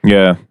throat,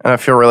 Yeah. and I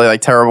feel really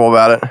like terrible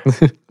about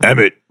it.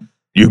 Emmett,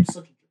 you...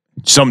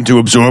 Something to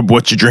absorb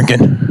what you're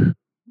drinking?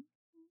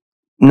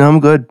 No, I'm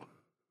good.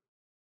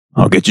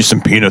 I'll get you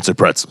some peanuts or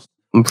pretzels.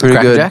 I'm pretty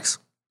Cracker good. Jacks?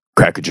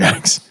 Cracker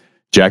Jacks.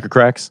 Jacker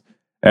Cracks.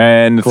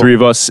 And the three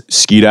of us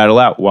skedaddle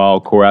out while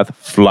Korath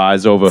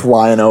flies over.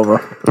 Flying over.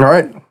 All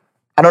right.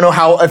 I don't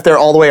know if they're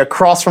all the way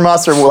across from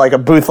us or like a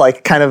booth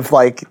like kind of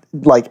like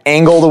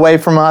angled away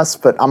from us,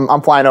 but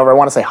I'm flying over. I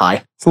want to say hi.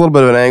 It's a little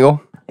bit of an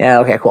angle. Yeah,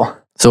 okay, cool.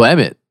 So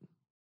Emmett,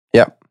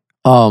 Yep.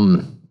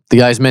 the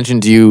guys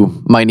mentioned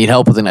you might need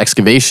help with an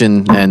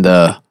excavation, and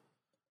I'm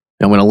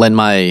going to lend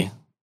my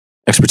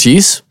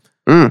expertise.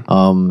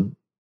 Mm.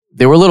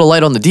 They were a little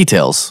light on the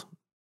details.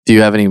 Do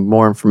you have any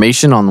more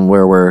information on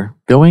where we're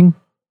going?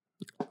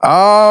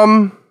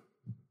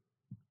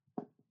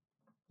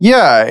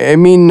 Yeah, I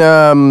mean,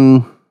 I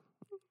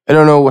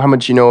don't know how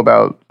much you know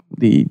about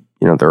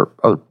there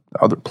are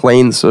other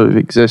planes of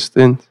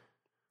existence,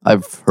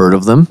 I've heard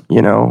of them.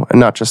 and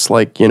not just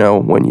like,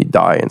 when you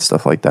die and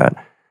stuff like that.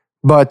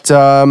 But,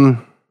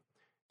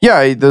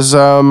 yeah, there's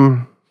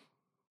a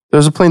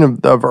plane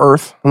of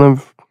Earth, and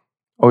I've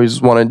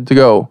always wanted to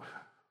go.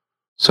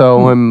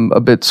 So I'm a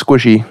bit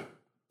squishy.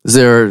 Is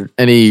there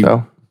any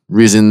So,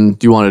 reason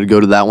you wanted to go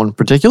to that one in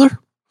particular?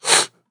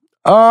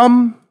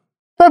 I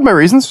have my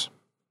reasons.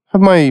 I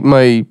have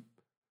my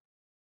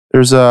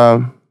there's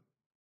an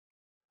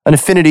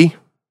affinity,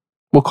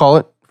 we'll call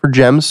it, for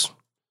gems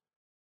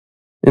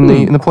in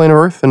the plane of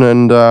Earth,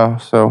 and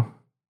so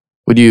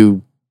Would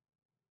you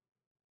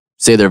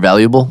say they're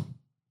valuable?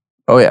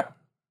 oh yeah,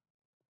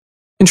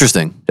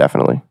 Interesting.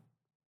 definitely.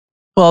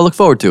 Well, I look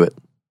forward to it.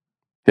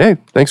 Hey,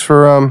 thanks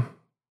for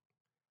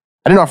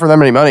I didn't offer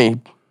them any money,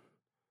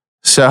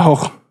 so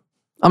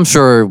I'm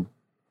sure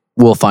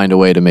we'll find a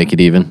way to make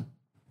it even.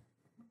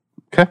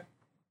 okay,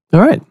 All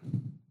right.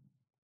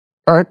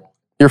 all right.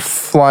 You're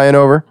flying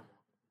over.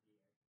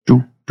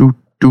 Do do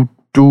do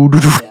do do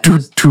do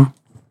do.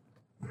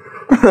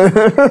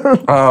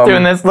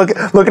 Doing this,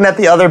 looking at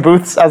the other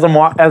booths as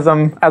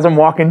I'm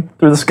walking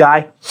through the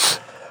sky.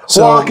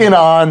 Walking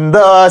on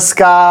the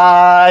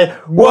sky.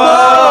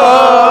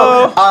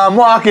 Whoa! I'm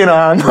walking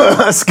on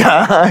the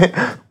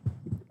sky.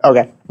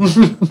 Okay.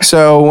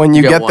 So when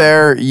you got get one.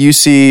 there, you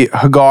see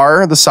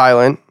Hagar the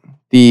Silent,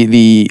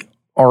 the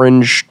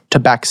orange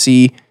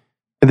tabaxi,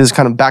 with his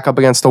kind of back up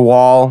against the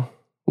wall,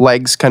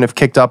 legs kind of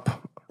kicked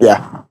up,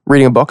 Yeah.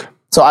 reading a book.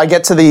 So I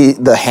get to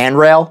the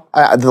handrail,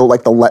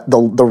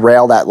 the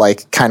rail that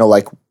like kind of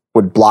like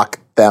would block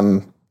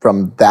them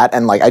from that,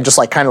 and like I just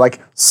like kind of like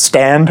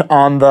stand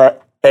on the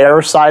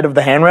air side of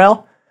the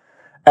handrail,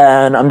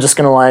 and I'm just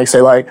gonna like say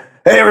like,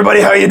 "Hey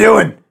everybody, how you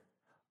doing?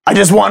 I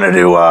just wanted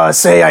to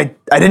say I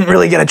didn't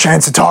really get a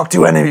chance to talk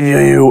to any of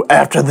you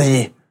after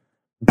the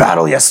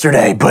battle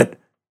yesterday, but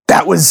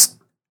that was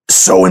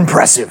so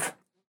impressive."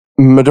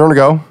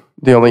 Modernigo,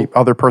 the only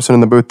other person in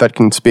the booth that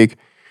can speak.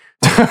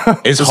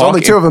 Is There's Hawk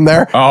only two of them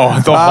there. Oh,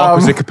 I thought Hawk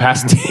was at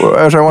capacity.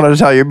 Which I wanted to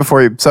tell you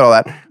before you said all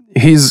that.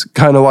 He's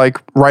kind of like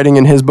writing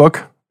in his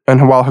book,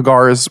 and while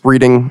Hagar is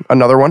reading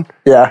another one,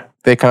 Yeah.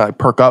 they kind of like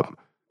perk up.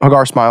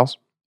 Hagar smiles.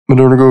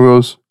 Modernigo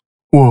goes,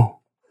 "Whoa."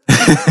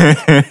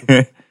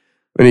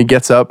 And he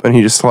gets up and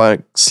he just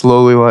like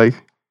slowly like,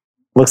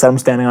 Looks at him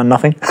standing on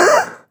nothing.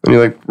 and he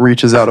like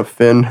reaches out a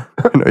fin.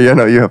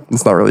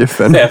 It's not really a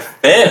fin. That's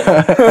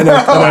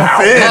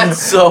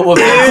so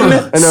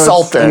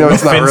Insulting. I know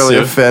it's not really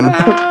a fin.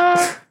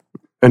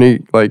 And he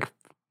like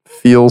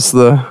feels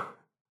the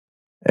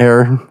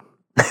air.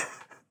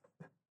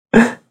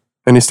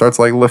 And he starts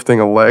like lifting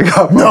a leg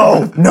up.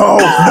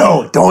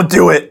 No, don't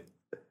do it.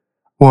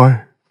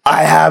 Why?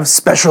 I have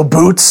special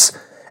boots,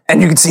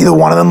 and you can see that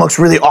one of them looks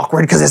really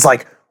awkward because it's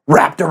like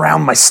wrapped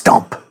around my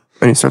stump.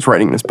 And he starts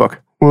writing in his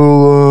book.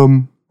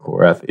 Well,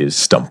 Korath is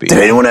stumpy. Did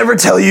anyone ever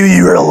tell you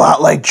you were a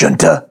lot like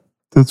Junta?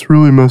 That's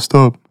really messed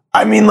up.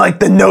 I mean, like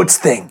the notes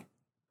thing.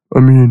 I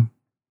mean,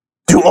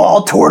 Do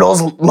all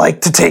turtles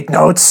like to take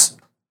notes?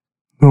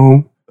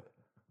 no.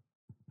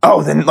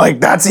 Oh, then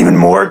like that's even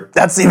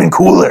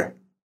cooler.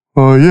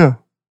 Yeah.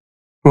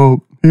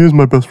 Well, he is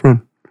my best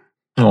friend.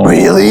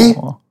 Really?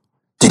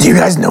 Did you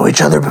guys know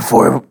each other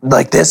before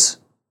like this?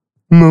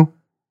 No.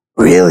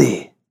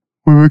 Really?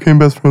 We became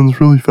best friends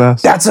really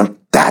fast.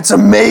 That's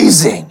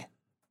amazing.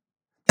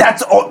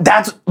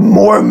 That's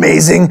more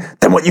amazing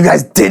than what you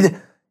guys did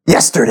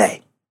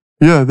yesterday.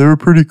 Yeah, they were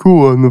pretty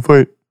cool in the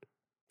fight.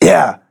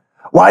 Yeah.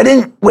 Why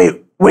didn't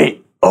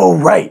wait? Oh,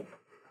 right.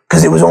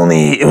 Because it was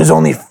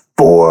only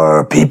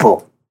 4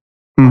 people.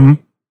 Mm-hmm.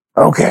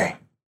 Okay.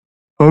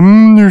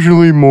 I'm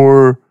usually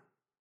more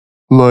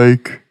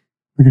like,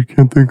 I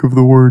can't think of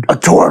the word. A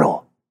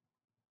turtle.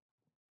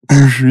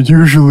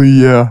 Usually,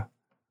 yeah.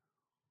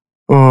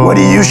 What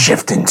do you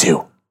shift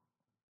into?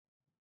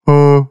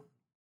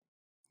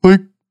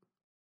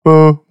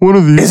 One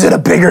of these. Is it a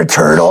bigger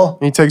turtle?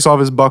 He takes off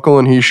his buckle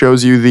and he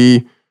shows you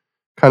the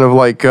kind of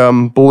like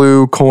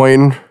blue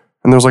coin,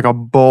 and there's like a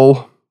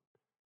bull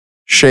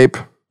shape.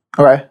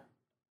 Okay.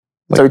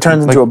 So he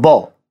turns into a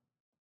bull.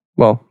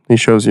 Well, he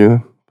shows you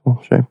the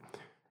bull shape.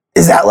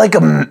 Is that like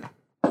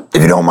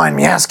if you don't mind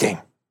me asking,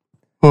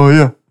 Oh,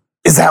 yeah.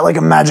 is that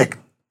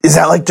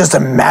like just a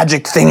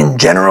magic thing in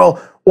general,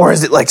 or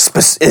is it like,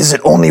 is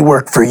it only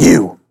work for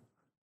you?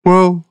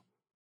 Well,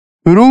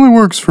 it only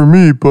works for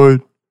me,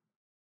 but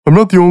I'm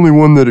not the only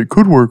one that it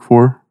could work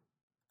for.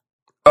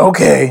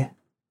 Okay.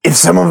 If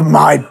some of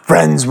my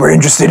friends were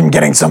interested in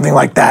getting something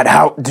like that,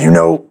 do you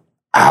know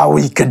how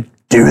we could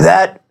do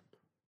that?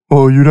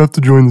 Oh, you'd have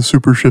to join the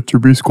Super Shifter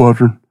B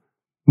Squadron.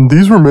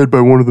 These were made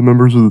by one of the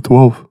members of the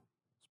 12.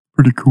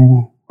 Pretty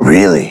cool.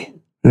 Really?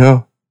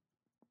 Yeah.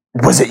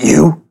 Was it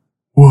you?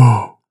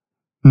 Whoa.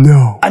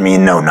 No. I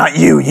mean, no, not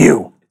you.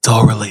 You. It's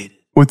all related.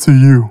 What's a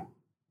you?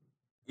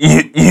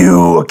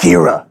 You,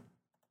 Akira.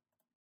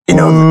 You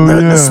know, Oh,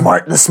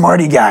 the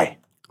smarty guy.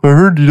 I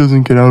heard he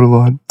doesn't get out a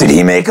lot. Did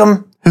he make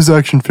them? His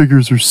action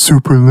figures are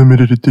super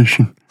limited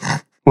edition.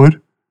 What?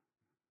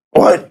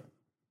 What?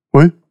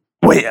 What?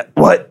 Wait,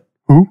 what?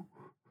 Who?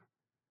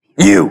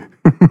 You.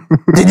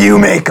 Did you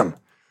make them?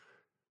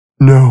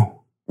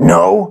 No.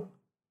 No?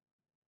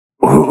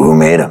 Who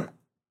made them?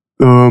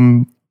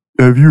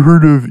 Have you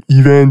heard of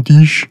Ivan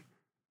Dish?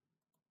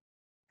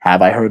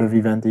 Have I heard of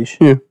Evendish?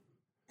 Yeah.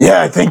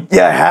 Yeah,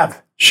 I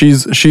have.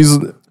 She's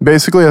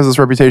basically has this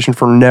reputation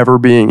for never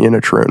being in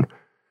a troon.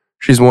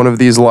 She's one of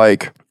these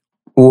like,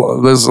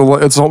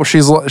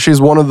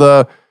 she's one of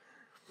the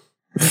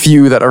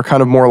few that are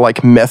kind of more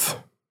like myth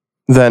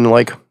than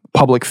like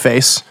public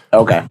face.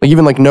 Okay. Like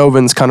even like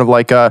Novin's kind of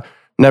like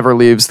never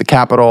leaves the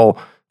capital.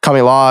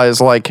 Kamila is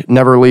like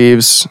never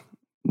leaves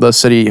the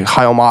city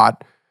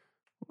Hayomat.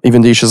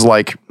 Even Dish is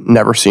like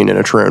never seen in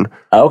a troon.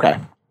 Okay.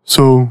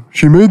 So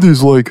she made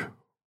these like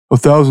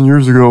 1,000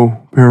 years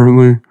ago,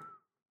 apparently.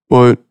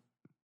 But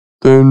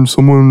then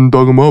someone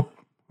dug them up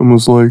and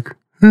was like,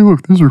 hey,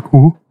 look, these are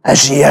cool.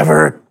 Has she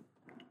ever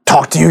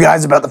talked to you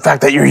guys about the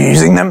fact that you're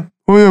using them?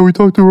 Oh, yeah, we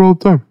talk to her all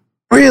the time.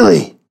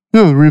 Really?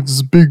 Yeah, we have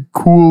this big,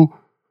 cool.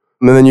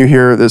 And then you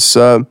hear this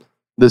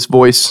this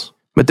voice.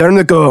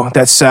 Maternico,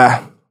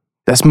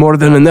 that's more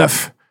than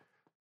enough.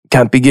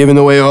 Can't be giving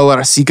away all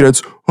our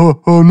secrets.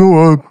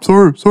 No,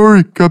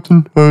 sorry,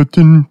 Captain.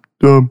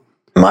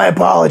 My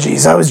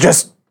apologies. I was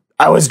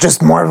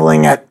just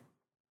marveling at.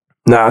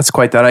 Nah, it's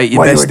quite all right. You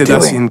What you were bested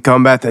us doing. in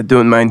combat. I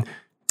don't mind.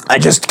 I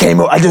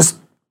just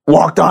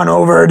walked on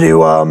over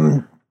to.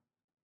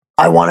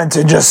 I wanted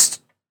to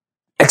just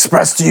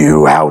express to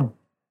you how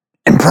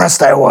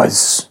impressed I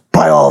was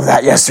by all of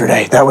that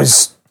yesterday. That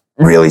was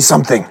really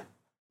something.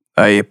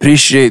 I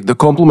appreciate the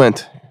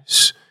compliment.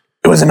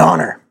 It was an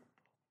honor.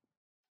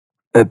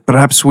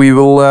 Perhaps we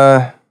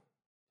will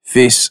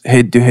face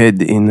head to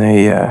head in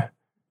a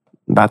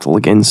battle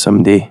again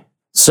someday.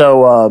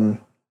 So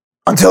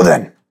until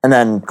then, and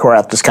then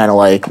Korath just kind of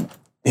like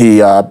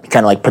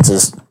puts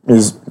his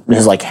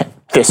like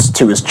fist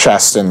to his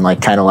chest and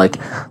like kind of like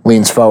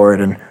leans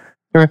forward and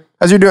Okay.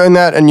 As you're doing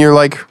that, and you're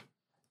like,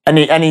 and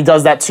he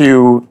does that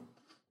to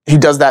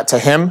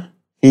him.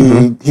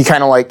 He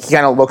kind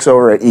of looks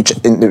over at each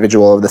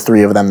individual of the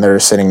 3 of them that are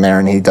sitting there,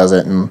 and he does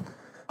it and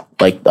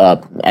like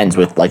ends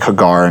with like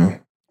Hagar and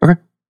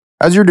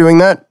as you're doing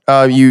that,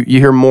 you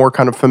hear more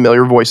kind of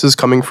familiar voices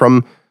coming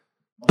from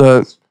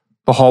the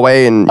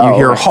hallway, and you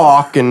hear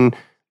Hawk, and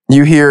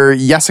you hear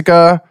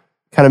Jessica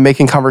kind of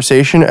making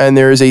conversation, and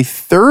there is a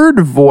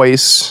third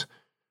voice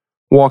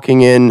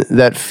walking in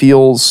that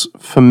feels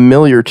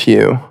familiar to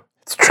you.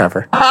 it's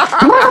Trevor. I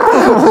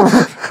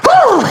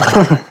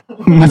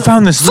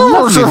found this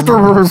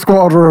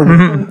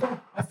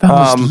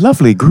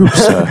lovely group,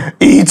 sir.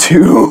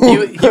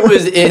 E2. He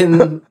was in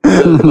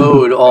the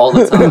mode all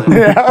the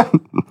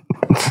time.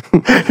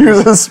 He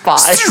was a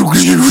spy.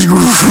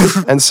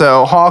 And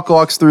so Hawk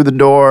walks through the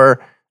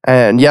door,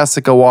 and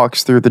Jessica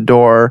walks through the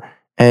door,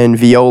 and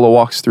Viola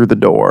walks through the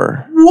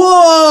door.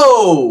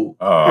 Whoa!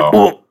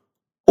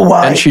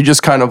 Why? And she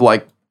just kind of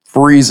like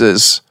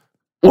freezes.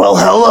 Well,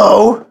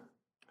 hello.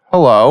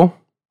 Hello.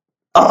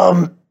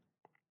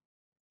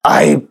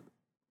 I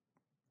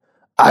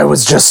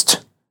was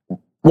just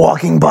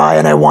walking by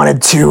and I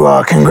wanted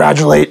to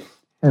congratulate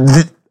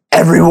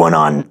everyone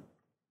on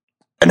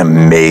an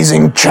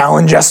amazing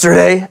challenge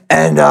yesterday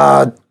and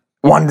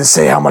wanted to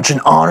say how much an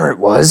honor it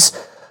was.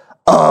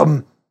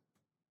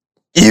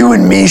 You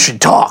and me should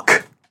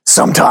talk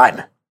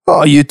sometime.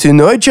 Oh, you two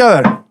know each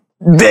other?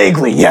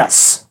 Vaguely,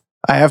 yes.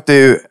 I have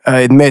to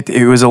admit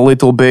it was a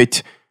little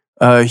bit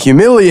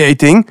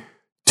humiliating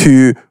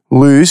to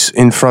lose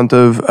in front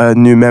of a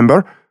new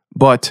member,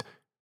 but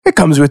it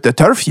comes with the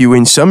turf. You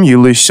win some,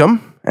 you lose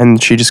some.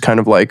 And she just kind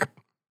of like,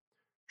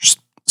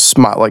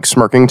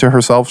 smirking to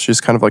herself. She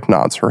just kind of like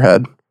nods her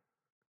head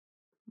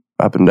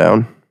up and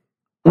down.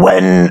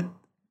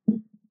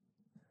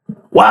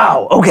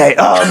 Wow, okay,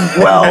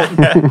 well,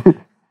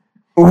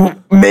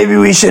 maybe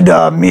we should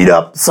meet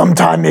up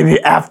sometime, maybe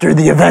after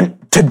the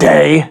event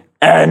today,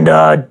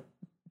 and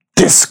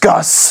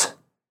discuss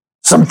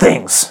some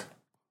things.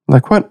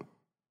 Like what?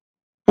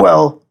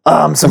 Well,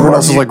 Everyone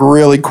else is like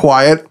really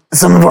quiet.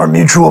 some of our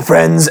mutual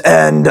friends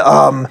and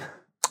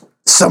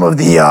some of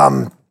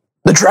the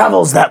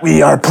travels that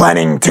we are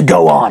planning to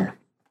go on.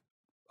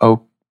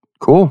 Oh,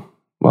 cool.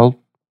 Well,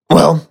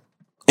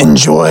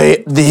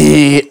 Enjoy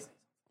the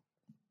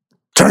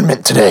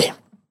tournament today.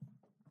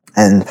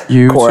 And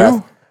you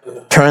Korath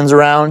too? turns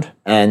around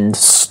and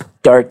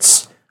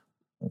starts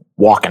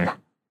walking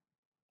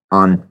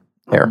on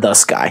the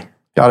sky.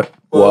 Got it.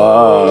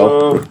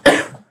 Whoa.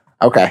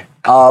 Okay.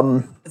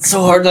 It's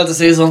so hard not to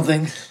say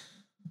something.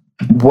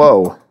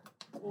 Whoa.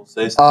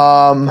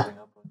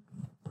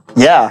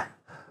 Yeah.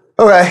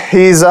 Okay.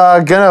 He's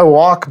gonna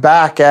walk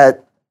back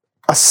at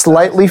a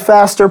slightly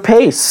faster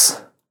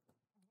pace.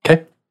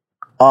 Okay.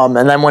 And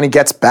then when he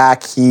gets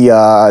back, he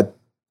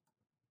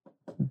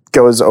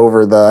goes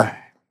over the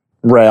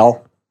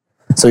rail.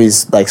 So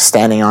he's like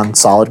standing on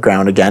solid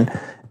ground again.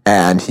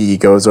 And he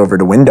goes over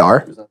to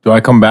Windar. Do I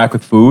come back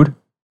with food?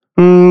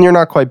 You're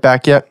not quite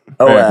back yet.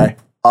 Okay.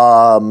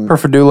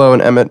 Perfidulo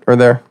and Emmett are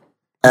there.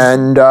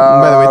 And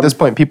By the way, at this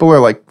point, people are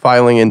like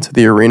filing into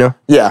the arena.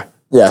 yeah.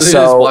 They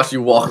just watch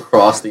you walk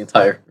across the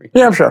entire.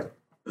 Yeah, I'm sure.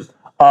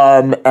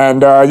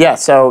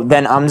 So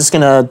then I'm just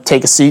gonna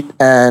take a seat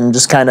and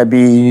just kind of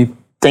be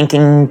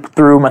thinking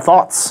through my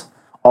thoughts.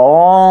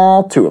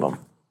 All two of them.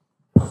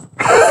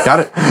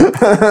 Got it.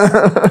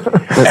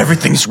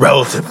 Everything's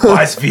relative.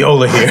 Why is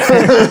Viola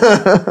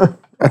here?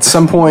 At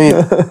some point,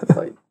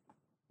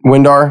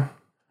 Windar,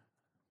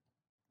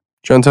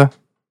 Junta,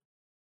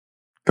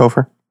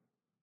 Gopher,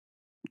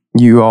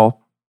 you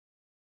all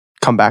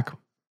come back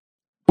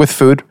with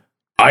food.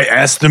 I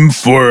asked them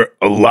for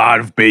a lot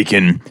of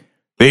bacon.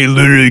 They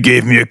literally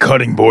gave me a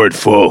cutting board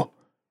full.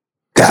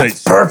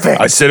 That's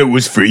perfect. I said it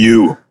was for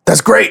you.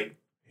 That's great.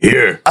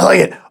 Here, I like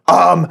it.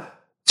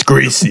 it's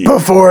greasy.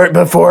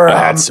 Before I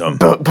had some.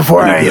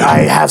 before I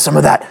have some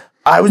of that,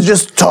 I was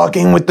just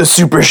talking with the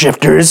super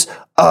shifters.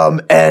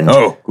 And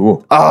Oh,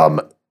 cool.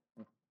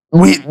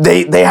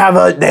 they have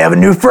a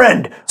new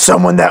friend,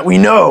 someone that we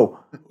know.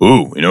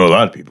 Ooh, we know a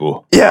lot of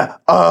people. Yeah.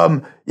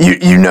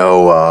 You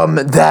know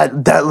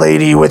that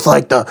lady with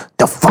like the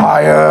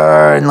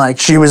fire and like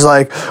she was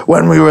like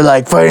when we were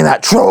like fighting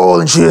that troll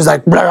and she was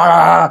like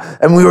blah,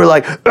 and we were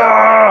like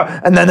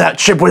and then that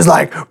ship was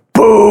like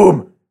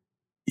boom.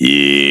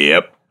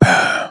 Yep.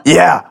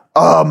 Yeah.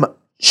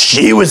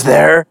 She was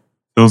there.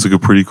 Sounds like a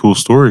pretty cool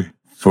story.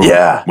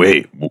 Yeah.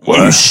 Wait, You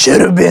what?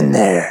 should have been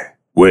there.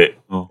 Wait.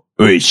 Oh.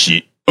 Wait,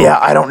 she. Yeah,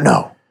 I don't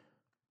know.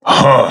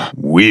 Huh.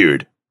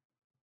 Weird.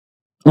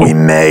 We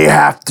may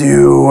have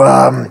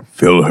to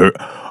Fill her.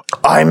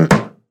 I'm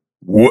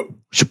What?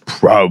 Should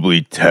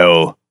probably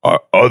tell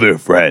our other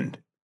friend.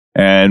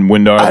 And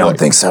Windar. I don't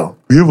think so.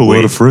 We have a lot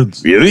Wait. of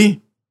friends.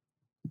 Really?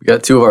 We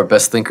got two of our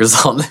best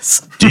thinkers on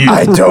this. Do you?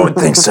 I don't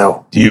think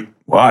so. Do you?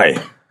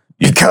 Why?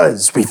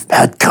 Because we've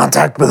had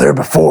contact with her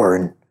before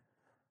and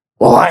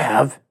well I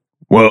have.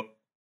 Well,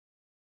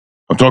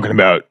 I'm talking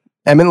about.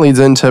 Emmett leads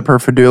into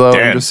Perfidulo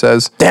Dan. and just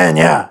says, Dan,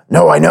 yeah.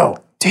 No, I know.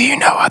 "Do you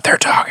know what they're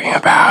talking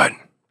about?"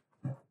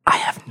 I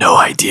have no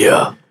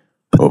idea.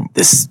 Oh,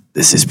 This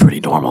is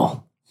pretty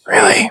normal.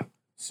 Really?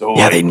 so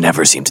Yeah, like- they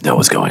never seem to know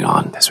what's going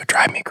on. This would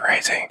drive me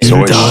crazy.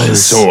 So,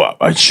 does. so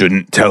I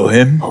shouldn't tell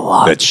him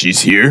lot. that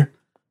she's here.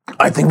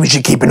 I think we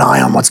should keep an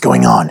eye on what's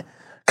going on.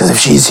 Because if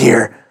she's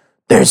here,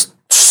 there's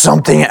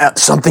something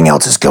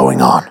else is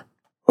going on.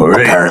 All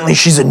right. Apparently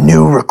she's a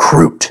new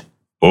recruit,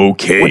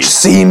 Okay. which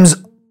seems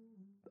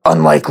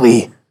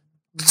unlikely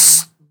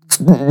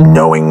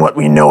knowing what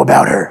we know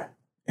about her.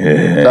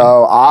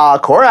 So,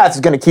 Korath is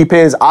going to keep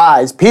his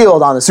eyes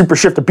peeled on the Super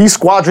Shifter B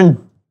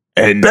Squadron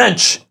And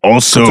bench. to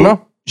also,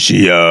 know.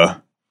 she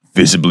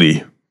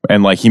visibly,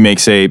 and like he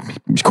makes a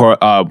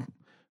Korath.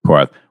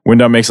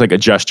 Windar makes like a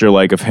gesture,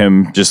 like of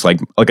him, just like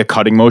a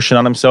cutting motion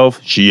on himself.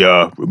 She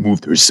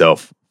removed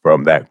herself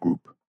from that group.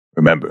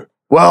 Remember?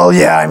 Well,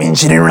 yeah, I mean,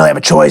 she didn't really have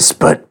a choice,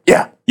 but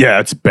yeah. Yeah,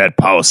 that's bad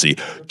policy.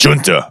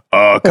 Junta,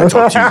 can I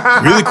talk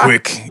to you really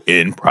quick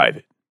in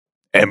private?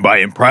 And by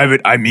in private,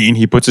 I mean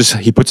he puts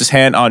his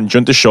hand on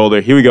Junta's shoulder.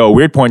 Here we go.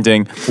 Weird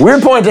pointing.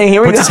 Weird pointing.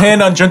 Here we go. Puts his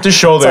hand on Junta's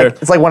shoulder.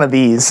 It's like one of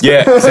these.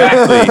 Yeah,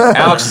 exactly.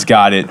 Alex has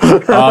got it.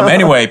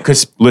 Anyway,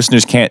 because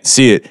listeners can't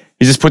see it,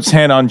 he just puts his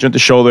hand on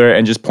Junta's shoulder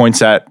and just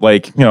points at,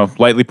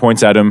 lightly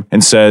points at him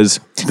and says,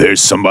 "There's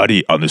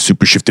somebody on the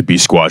Super Shifter B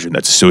Squadron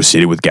that's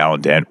associated with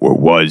Gallandan, or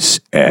was,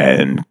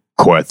 and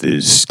Korath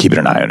is keeping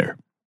an eye on her.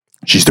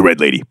 She's the red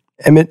lady.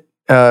 Emmett,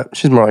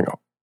 she's more like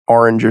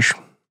orangish.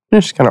 Yeah,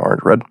 she's kind of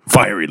orange-red.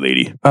 Fiery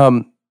lady."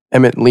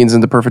 Emmett leans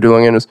into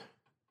Perfiduling and goes,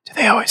 "Do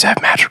they always have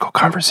magical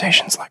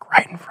conversations like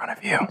right in front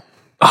of you?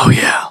 Oh,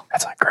 yeah.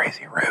 That's like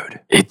crazy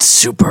rude." It's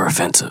super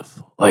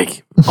offensive.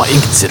 Like,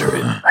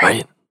 inconsiderate,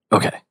 right?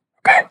 Okay.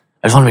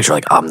 I just want to make sure,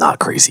 I'm not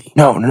crazy.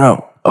 No.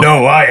 No,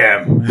 I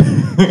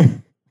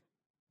am.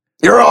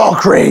 You're all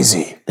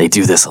crazy. They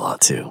do this a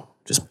lot, too.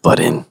 Just butt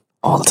in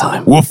all the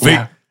time. We'll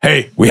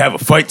Hey, we have a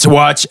fight to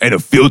watch and a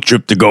field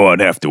trip to go on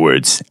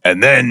afterwards.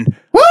 And then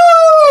Woo!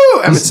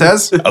 Emmett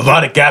says. a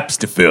lot of gaps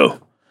to fill.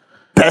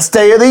 Best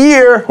day of the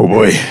year. Oh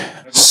boy.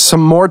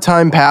 Some more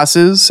time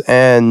passes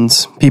and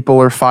people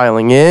are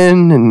filing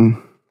in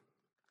and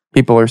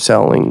people are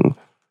selling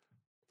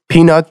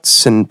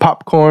peanuts and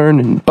popcorn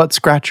and butt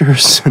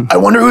scratchers. I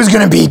wonder who's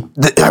going to be,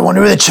 I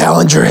wonder who the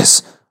challenger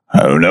is.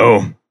 I don't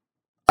know.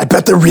 I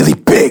bet they're really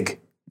big.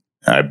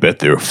 I bet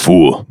they're a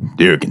fool.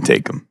 Deer can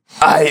take them.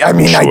 I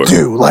mean, Sure. I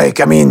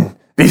do.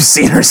 You've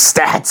seen her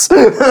stats. I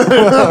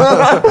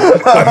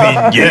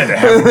mean, yeah, they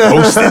have them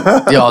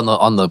posted. Yeah,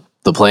 on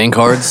the playing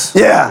cards.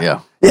 Yeah.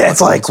 Yeah. Yeah,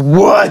 it's like,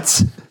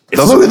 what?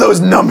 Look at those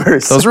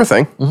numbers. Those are a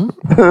thing.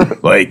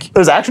 Like,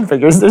 There's action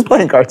figures. There's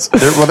playing cards.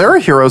 There are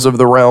Heroes of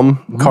the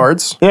Realm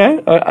cards. Yeah,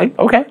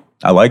 okay.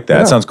 I like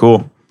that. Sounds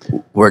cool.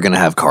 We're going to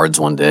have cards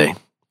one day.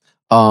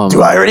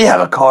 Do I already have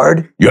a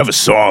card? You have a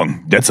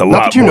song. That's a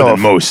lot that you more know than of.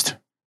 most.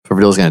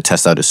 Perfidel's going to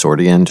test out his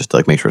sword again, just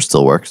to make sure it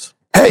still works.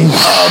 Hey,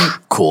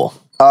 Cool.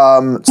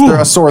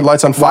 A sword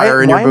lights on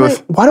fire in your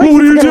booth. Why do I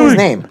keep forgetting his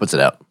name? Puts it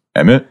out.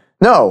 Emmett?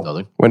 No,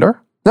 Nothing. Windor?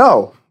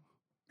 no.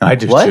 I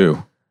do What?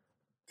 too.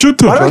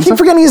 Why do I keep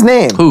forgetting his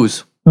name?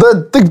 Whose?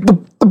 The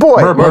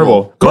boy.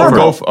 Merble.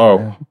 Gopher.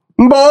 Oh.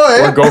 Boy!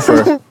 Or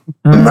Gopher.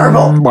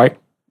 Merble.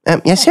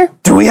 Yes, sir.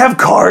 Do we have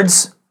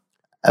cards?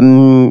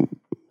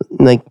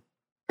 Like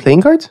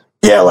playing cards?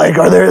 Yeah,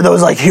 are there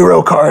those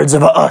hero cards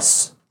of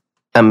us?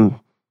 I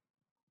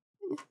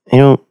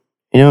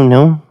don't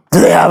know. Do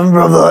they have them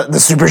from the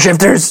super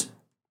shifters?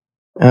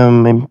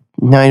 No,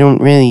 I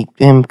don't really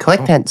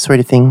collect that sort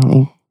of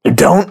thing. You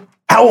don't?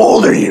 How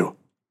old are you?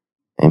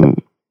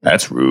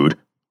 That's rude.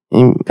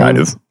 I'm Kind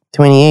of.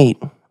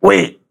 28.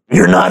 Wait,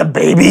 you're not a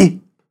baby?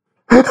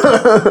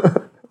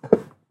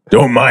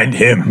 Don't mind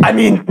him. I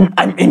mean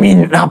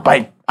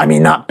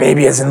not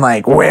baby as in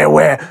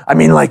where. I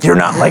mean you're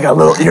not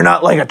you're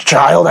not like a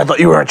child. I thought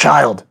you were a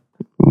child.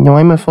 No,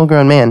 I'm a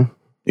full-grown man.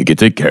 He can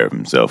take care of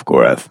himself,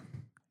 Korath.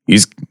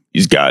 He's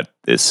got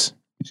this.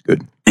 He's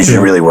good. You should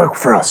really work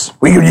for us.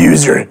 We could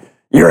use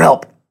your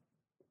help.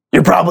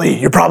 You're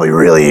probably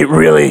really,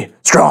 really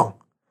strong.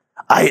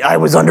 I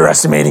was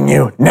underestimating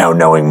you. Now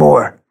knowing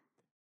more.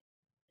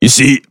 You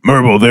see,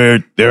 Merble,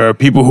 there are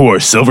people who are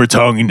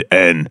silver-tongued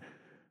and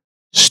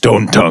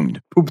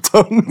stone-tongued.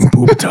 Poop-tongued.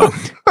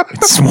 Poop-tongued.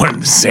 It's one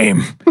and the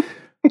same.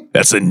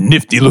 That's a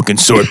nifty-looking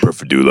sword,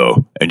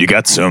 Perfidulo. And you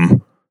got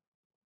some...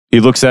 He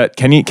looks at...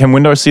 Can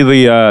Windor see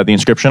the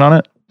inscription on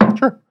it?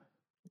 Sure.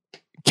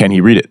 Can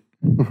he read it?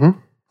 Mm-hmm.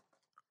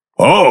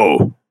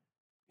 Oh!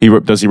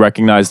 Does he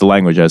recognize the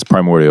language as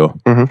primordial?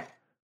 Mhm.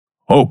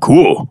 Oh,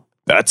 cool.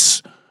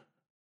 That's...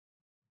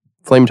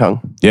 Flame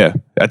tongue. Yeah,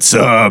 that's...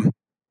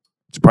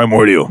 It's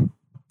primordial.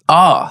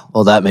 Ah,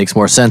 well, that makes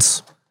more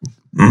sense.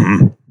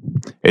 Mm-hmm.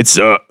 It's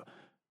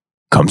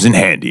comes in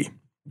handy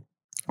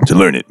to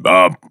learn it.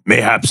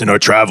 Mayhaps in our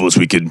travels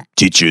we could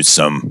teach you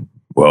some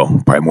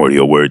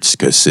primordial words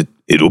because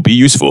it'll be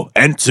useful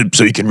and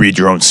so you can read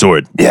your own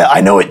sword. Yeah,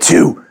 I know it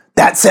too.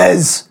 That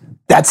says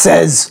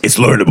It's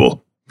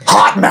learnable.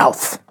 hot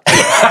mouth.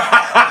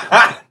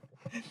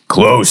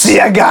 Close. See,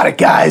 I got it,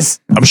 guys.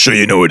 I'm sure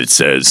you know what it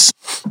says.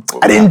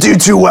 I didn't do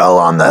too well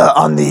on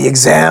the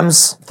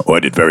exams. Oh, I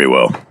did very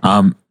well.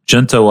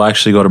 Junta will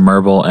actually go to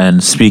Merble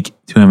and speak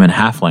to him in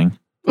Halfling.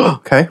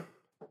 Okay.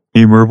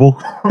 Hey, Merble,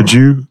 could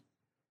you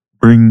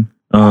bring,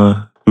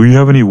 do we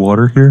have any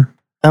water here?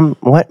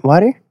 What?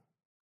 Water?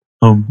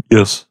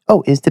 Yes.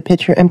 Oh, is the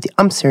pitcher empty?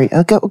 I'm sorry.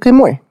 I'll go get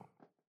more.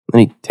 And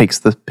he takes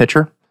the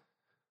pitcher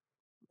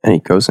and he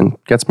goes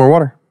and gets more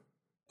water.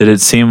 Did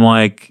it seem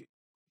like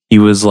he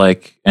was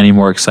any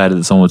more excited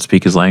that someone would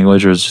speak his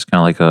language, or was it just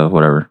kind of a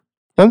whatever?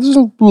 And there's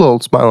a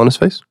little smile on his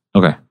face.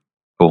 Okay,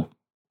 cool.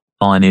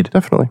 All I need.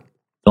 Definitely.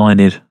 All I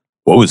need.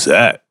 What was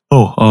that?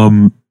 Oh,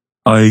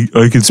 I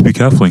can speak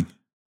Halfling.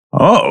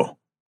 Oh,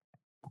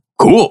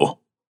 cool.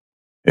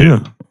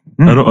 Yeah.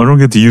 I don't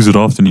get to use it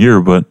often here,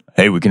 but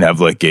Hey, we can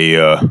have a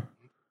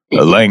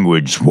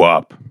language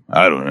swap.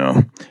 I don't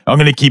know. I'm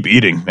gonna keep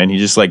eating, and he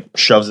just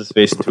shoves his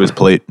face into his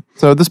plate.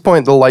 So at this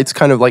point, the lights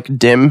kind of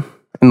dim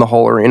in the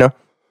whole arena.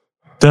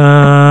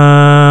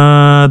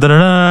 Da, da,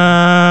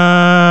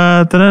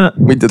 da, da,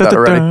 We did that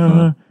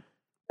already.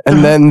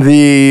 And then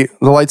the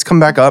lights come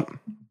back up.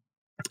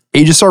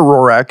 Aegisar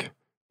Rorak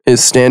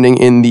is standing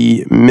in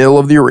the middle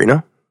of the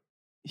arena.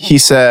 He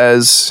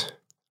says,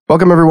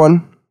 "Welcome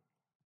everyone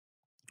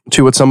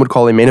to what some would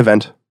call a main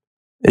event.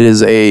 It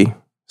is a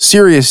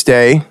serious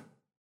day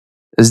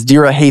as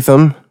Dira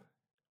Hatham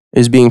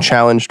is being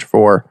challenged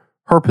for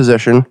her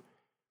position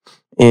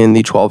in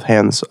the 12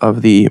 Hands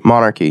of the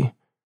Monarchy.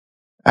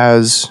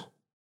 As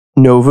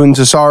Novun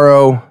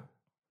Tesaro,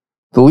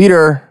 the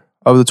leader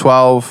of the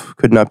 12,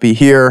 could not be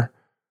here,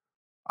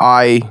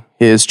 I,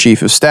 his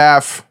chief of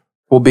staff,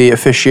 will be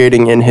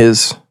officiating in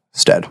his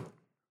stead.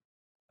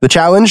 The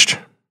challenged,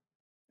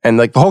 and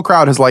like the whole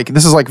crowd is like,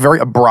 this is like very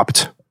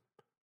abrupt.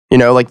 You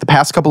know, like the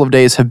past couple of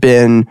days have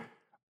been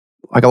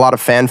like a lot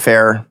of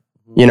fanfare.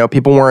 You know,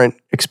 people weren't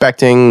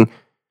expecting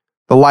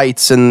the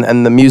lights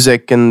and the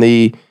music and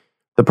the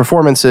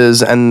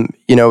performances, and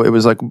you know, it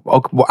was like,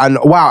 and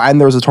wow, and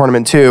there was a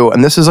tournament too.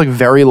 And this is like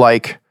very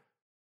like,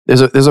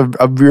 there's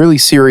a really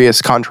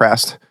serious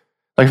contrast.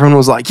 Like everyone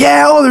was like,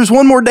 yeah, oh, there's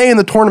one more day in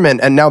the tournament,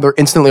 and now they're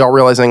instantly all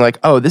realizing like,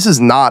 oh, this is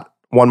not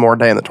one more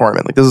day in the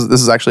tournament. Like this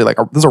is actually like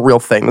this is a real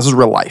thing. This is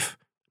real life.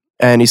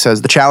 And he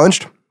says, the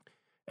challenged,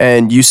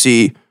 and you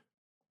see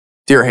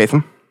Dira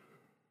Hatham,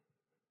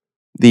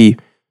 the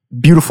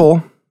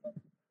beautiful,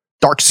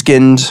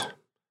 dark-skinned,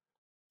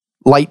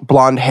 light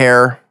blonde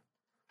hair,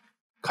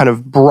 kind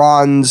of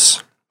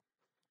bronze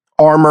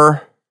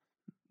armor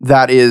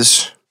that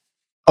is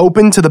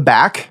open to the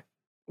back,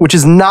 which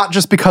is not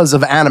just because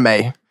of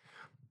anime.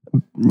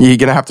 You're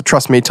going to have to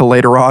trust me till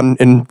later on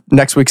in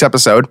next week's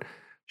episode.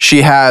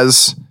 She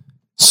has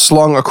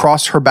slung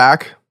across her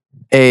back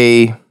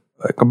a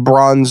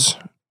bronze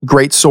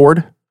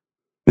greatsword.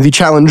 The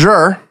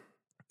challenger,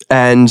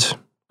 and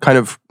kind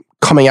of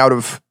coming out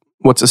of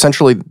what's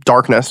essentially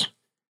darkness,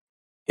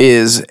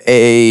 is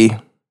a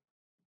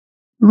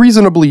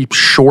reasonably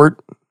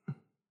short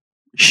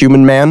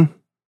human man,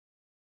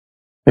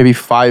 maybe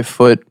 5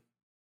 foot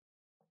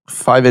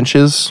 5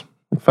 inches,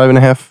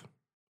 5.5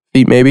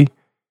 feet maybe.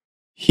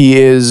 He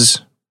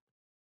is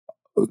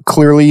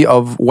clearly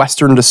of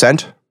Western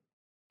descent,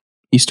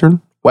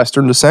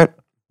 Western descent.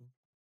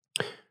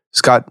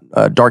 He's got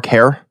dark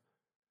hair.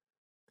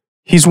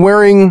 He's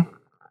wearing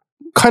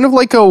kind of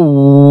like a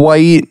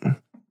white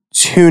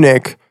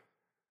tunic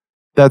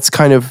that's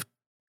kind of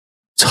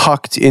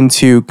tucked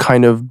into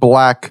kind of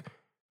black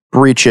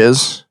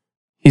breeches.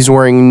 He's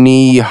wearing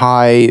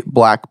knee-high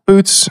black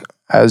boots,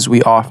 as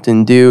we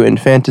often do in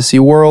fantasy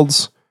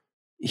worlds.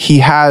 He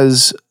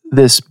has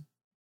this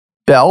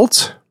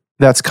belt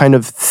that's kind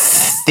of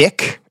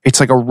thick. It's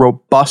like a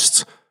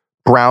robust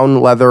brown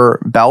leather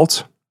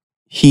belt.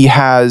 He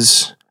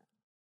has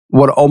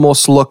what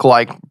almost look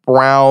like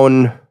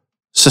brown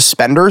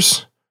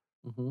suspenders.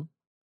 Mm-hmm.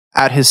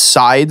 At his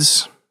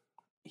sides,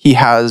 he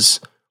has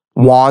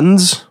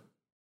wands,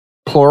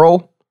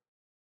 plural,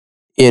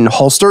 in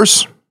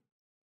holsters,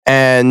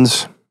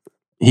 and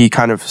he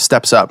kind of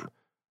steps up.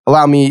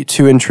 Allow me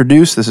to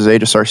introduce, this is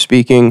Aegisar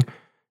speaking,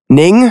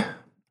 Ning,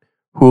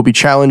 who will be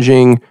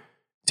challenging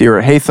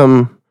Dira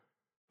Hatham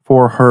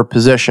for her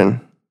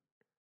position.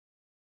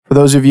 For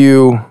those of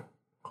you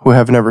who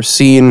have never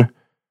seen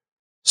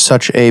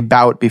such a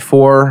bout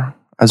before,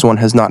 as one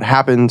has not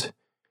happened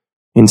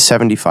in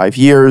 75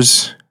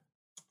 years,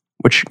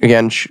 which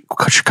again should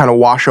kind of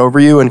wash over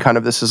you, and kind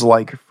of this is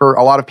like, for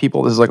a lot of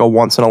people, this is like a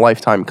once in a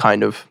lifetime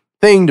kind of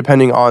thing,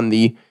 depending on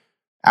the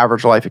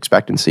average life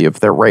expectancy of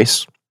their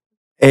race.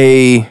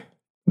 A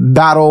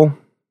battle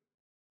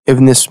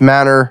in this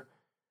manner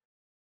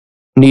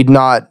need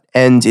not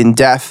end in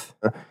death.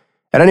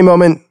 At any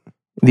moment,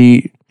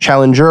 the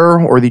challenger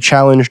or the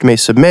challenged may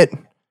submit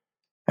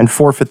and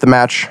forfeit the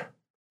match,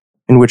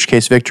 in which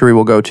case victory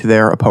will go to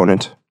their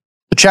opponent.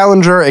 The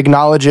challenger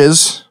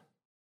acknowledges,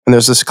 and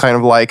there's this kind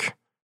of like,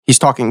 he's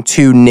talking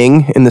to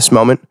Ning in this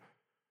moment.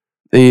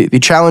 The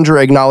challenger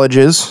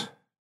acknowledges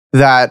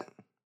that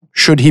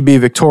should he be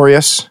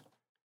victorious,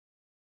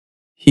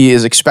 he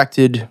is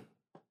expected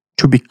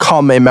to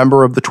become a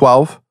member of the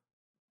 12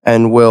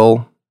 and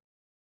will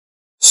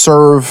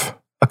serve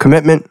a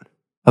commitment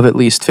of at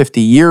least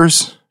 50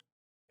 years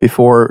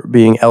before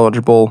being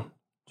eligible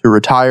to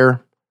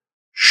retire,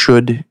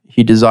 should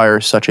he desire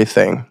such a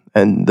thing.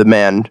 And the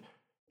man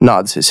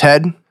nods his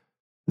head.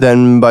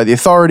 Then, by the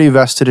authority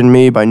vested in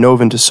me by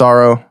Novun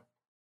Tesaro,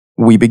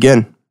 we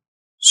begin.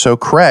 So,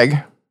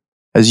 Craig,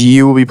 as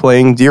you will be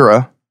playing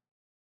Dira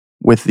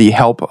with the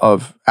help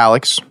of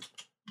Alex,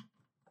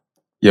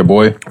 Yeah,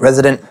 boy.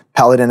 Resident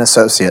Paladin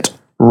Associate.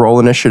 roll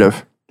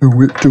initiative.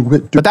 Do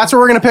it. But that's where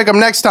we're going to pick up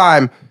next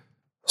time.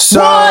 So,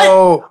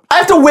 What? I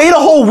have to wait a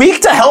whole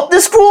week to help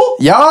this fool?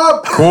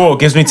 yup. Cool.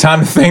 Gives me time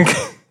to think.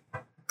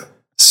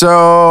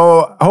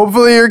 So,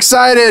 hopefully you're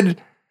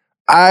excited.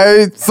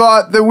 I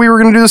thought that we were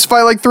going to do this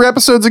fight like 3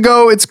 episodes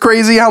ago. It's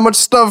crazy how much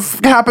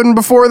stuff happened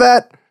before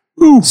that.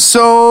 Ooh.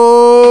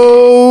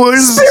 So,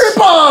 Spirit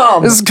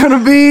Bomb! it's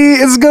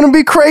gonna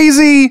be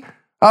crazy.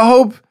 I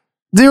hope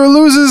Dira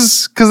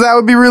loses, because that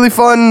would be really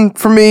fun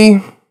for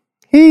me.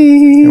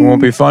 It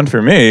won't be fun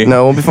for me.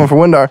 No, it won't be fun for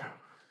Windar.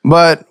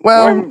 But,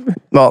 well,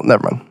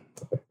 never mind.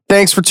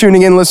 Thanks for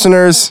tuning in,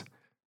 listeners.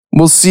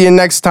 We'll see you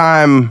next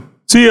time.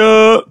 See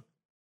ya.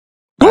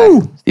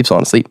 Woo! Steve's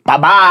falling asleep.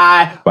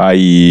 Bye-bye.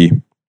 Bye.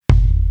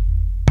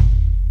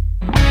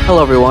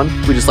 Hello, everyone.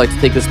 We'd just like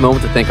to take this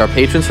moment to thank our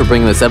patrons for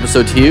bringing this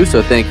episode to you.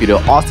 So thank you to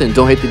Austin,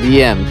 Don't Hate the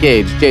DM,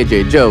 Gage,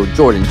 JJ, Joe,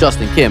 Jordan,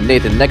 Justin, Kim,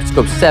 Nathan,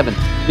 Nextscope 7,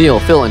 Neil,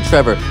 Phil, and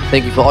Trevor.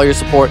 Thank you for all your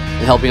support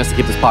and helping us to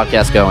keep this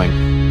podcast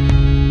going.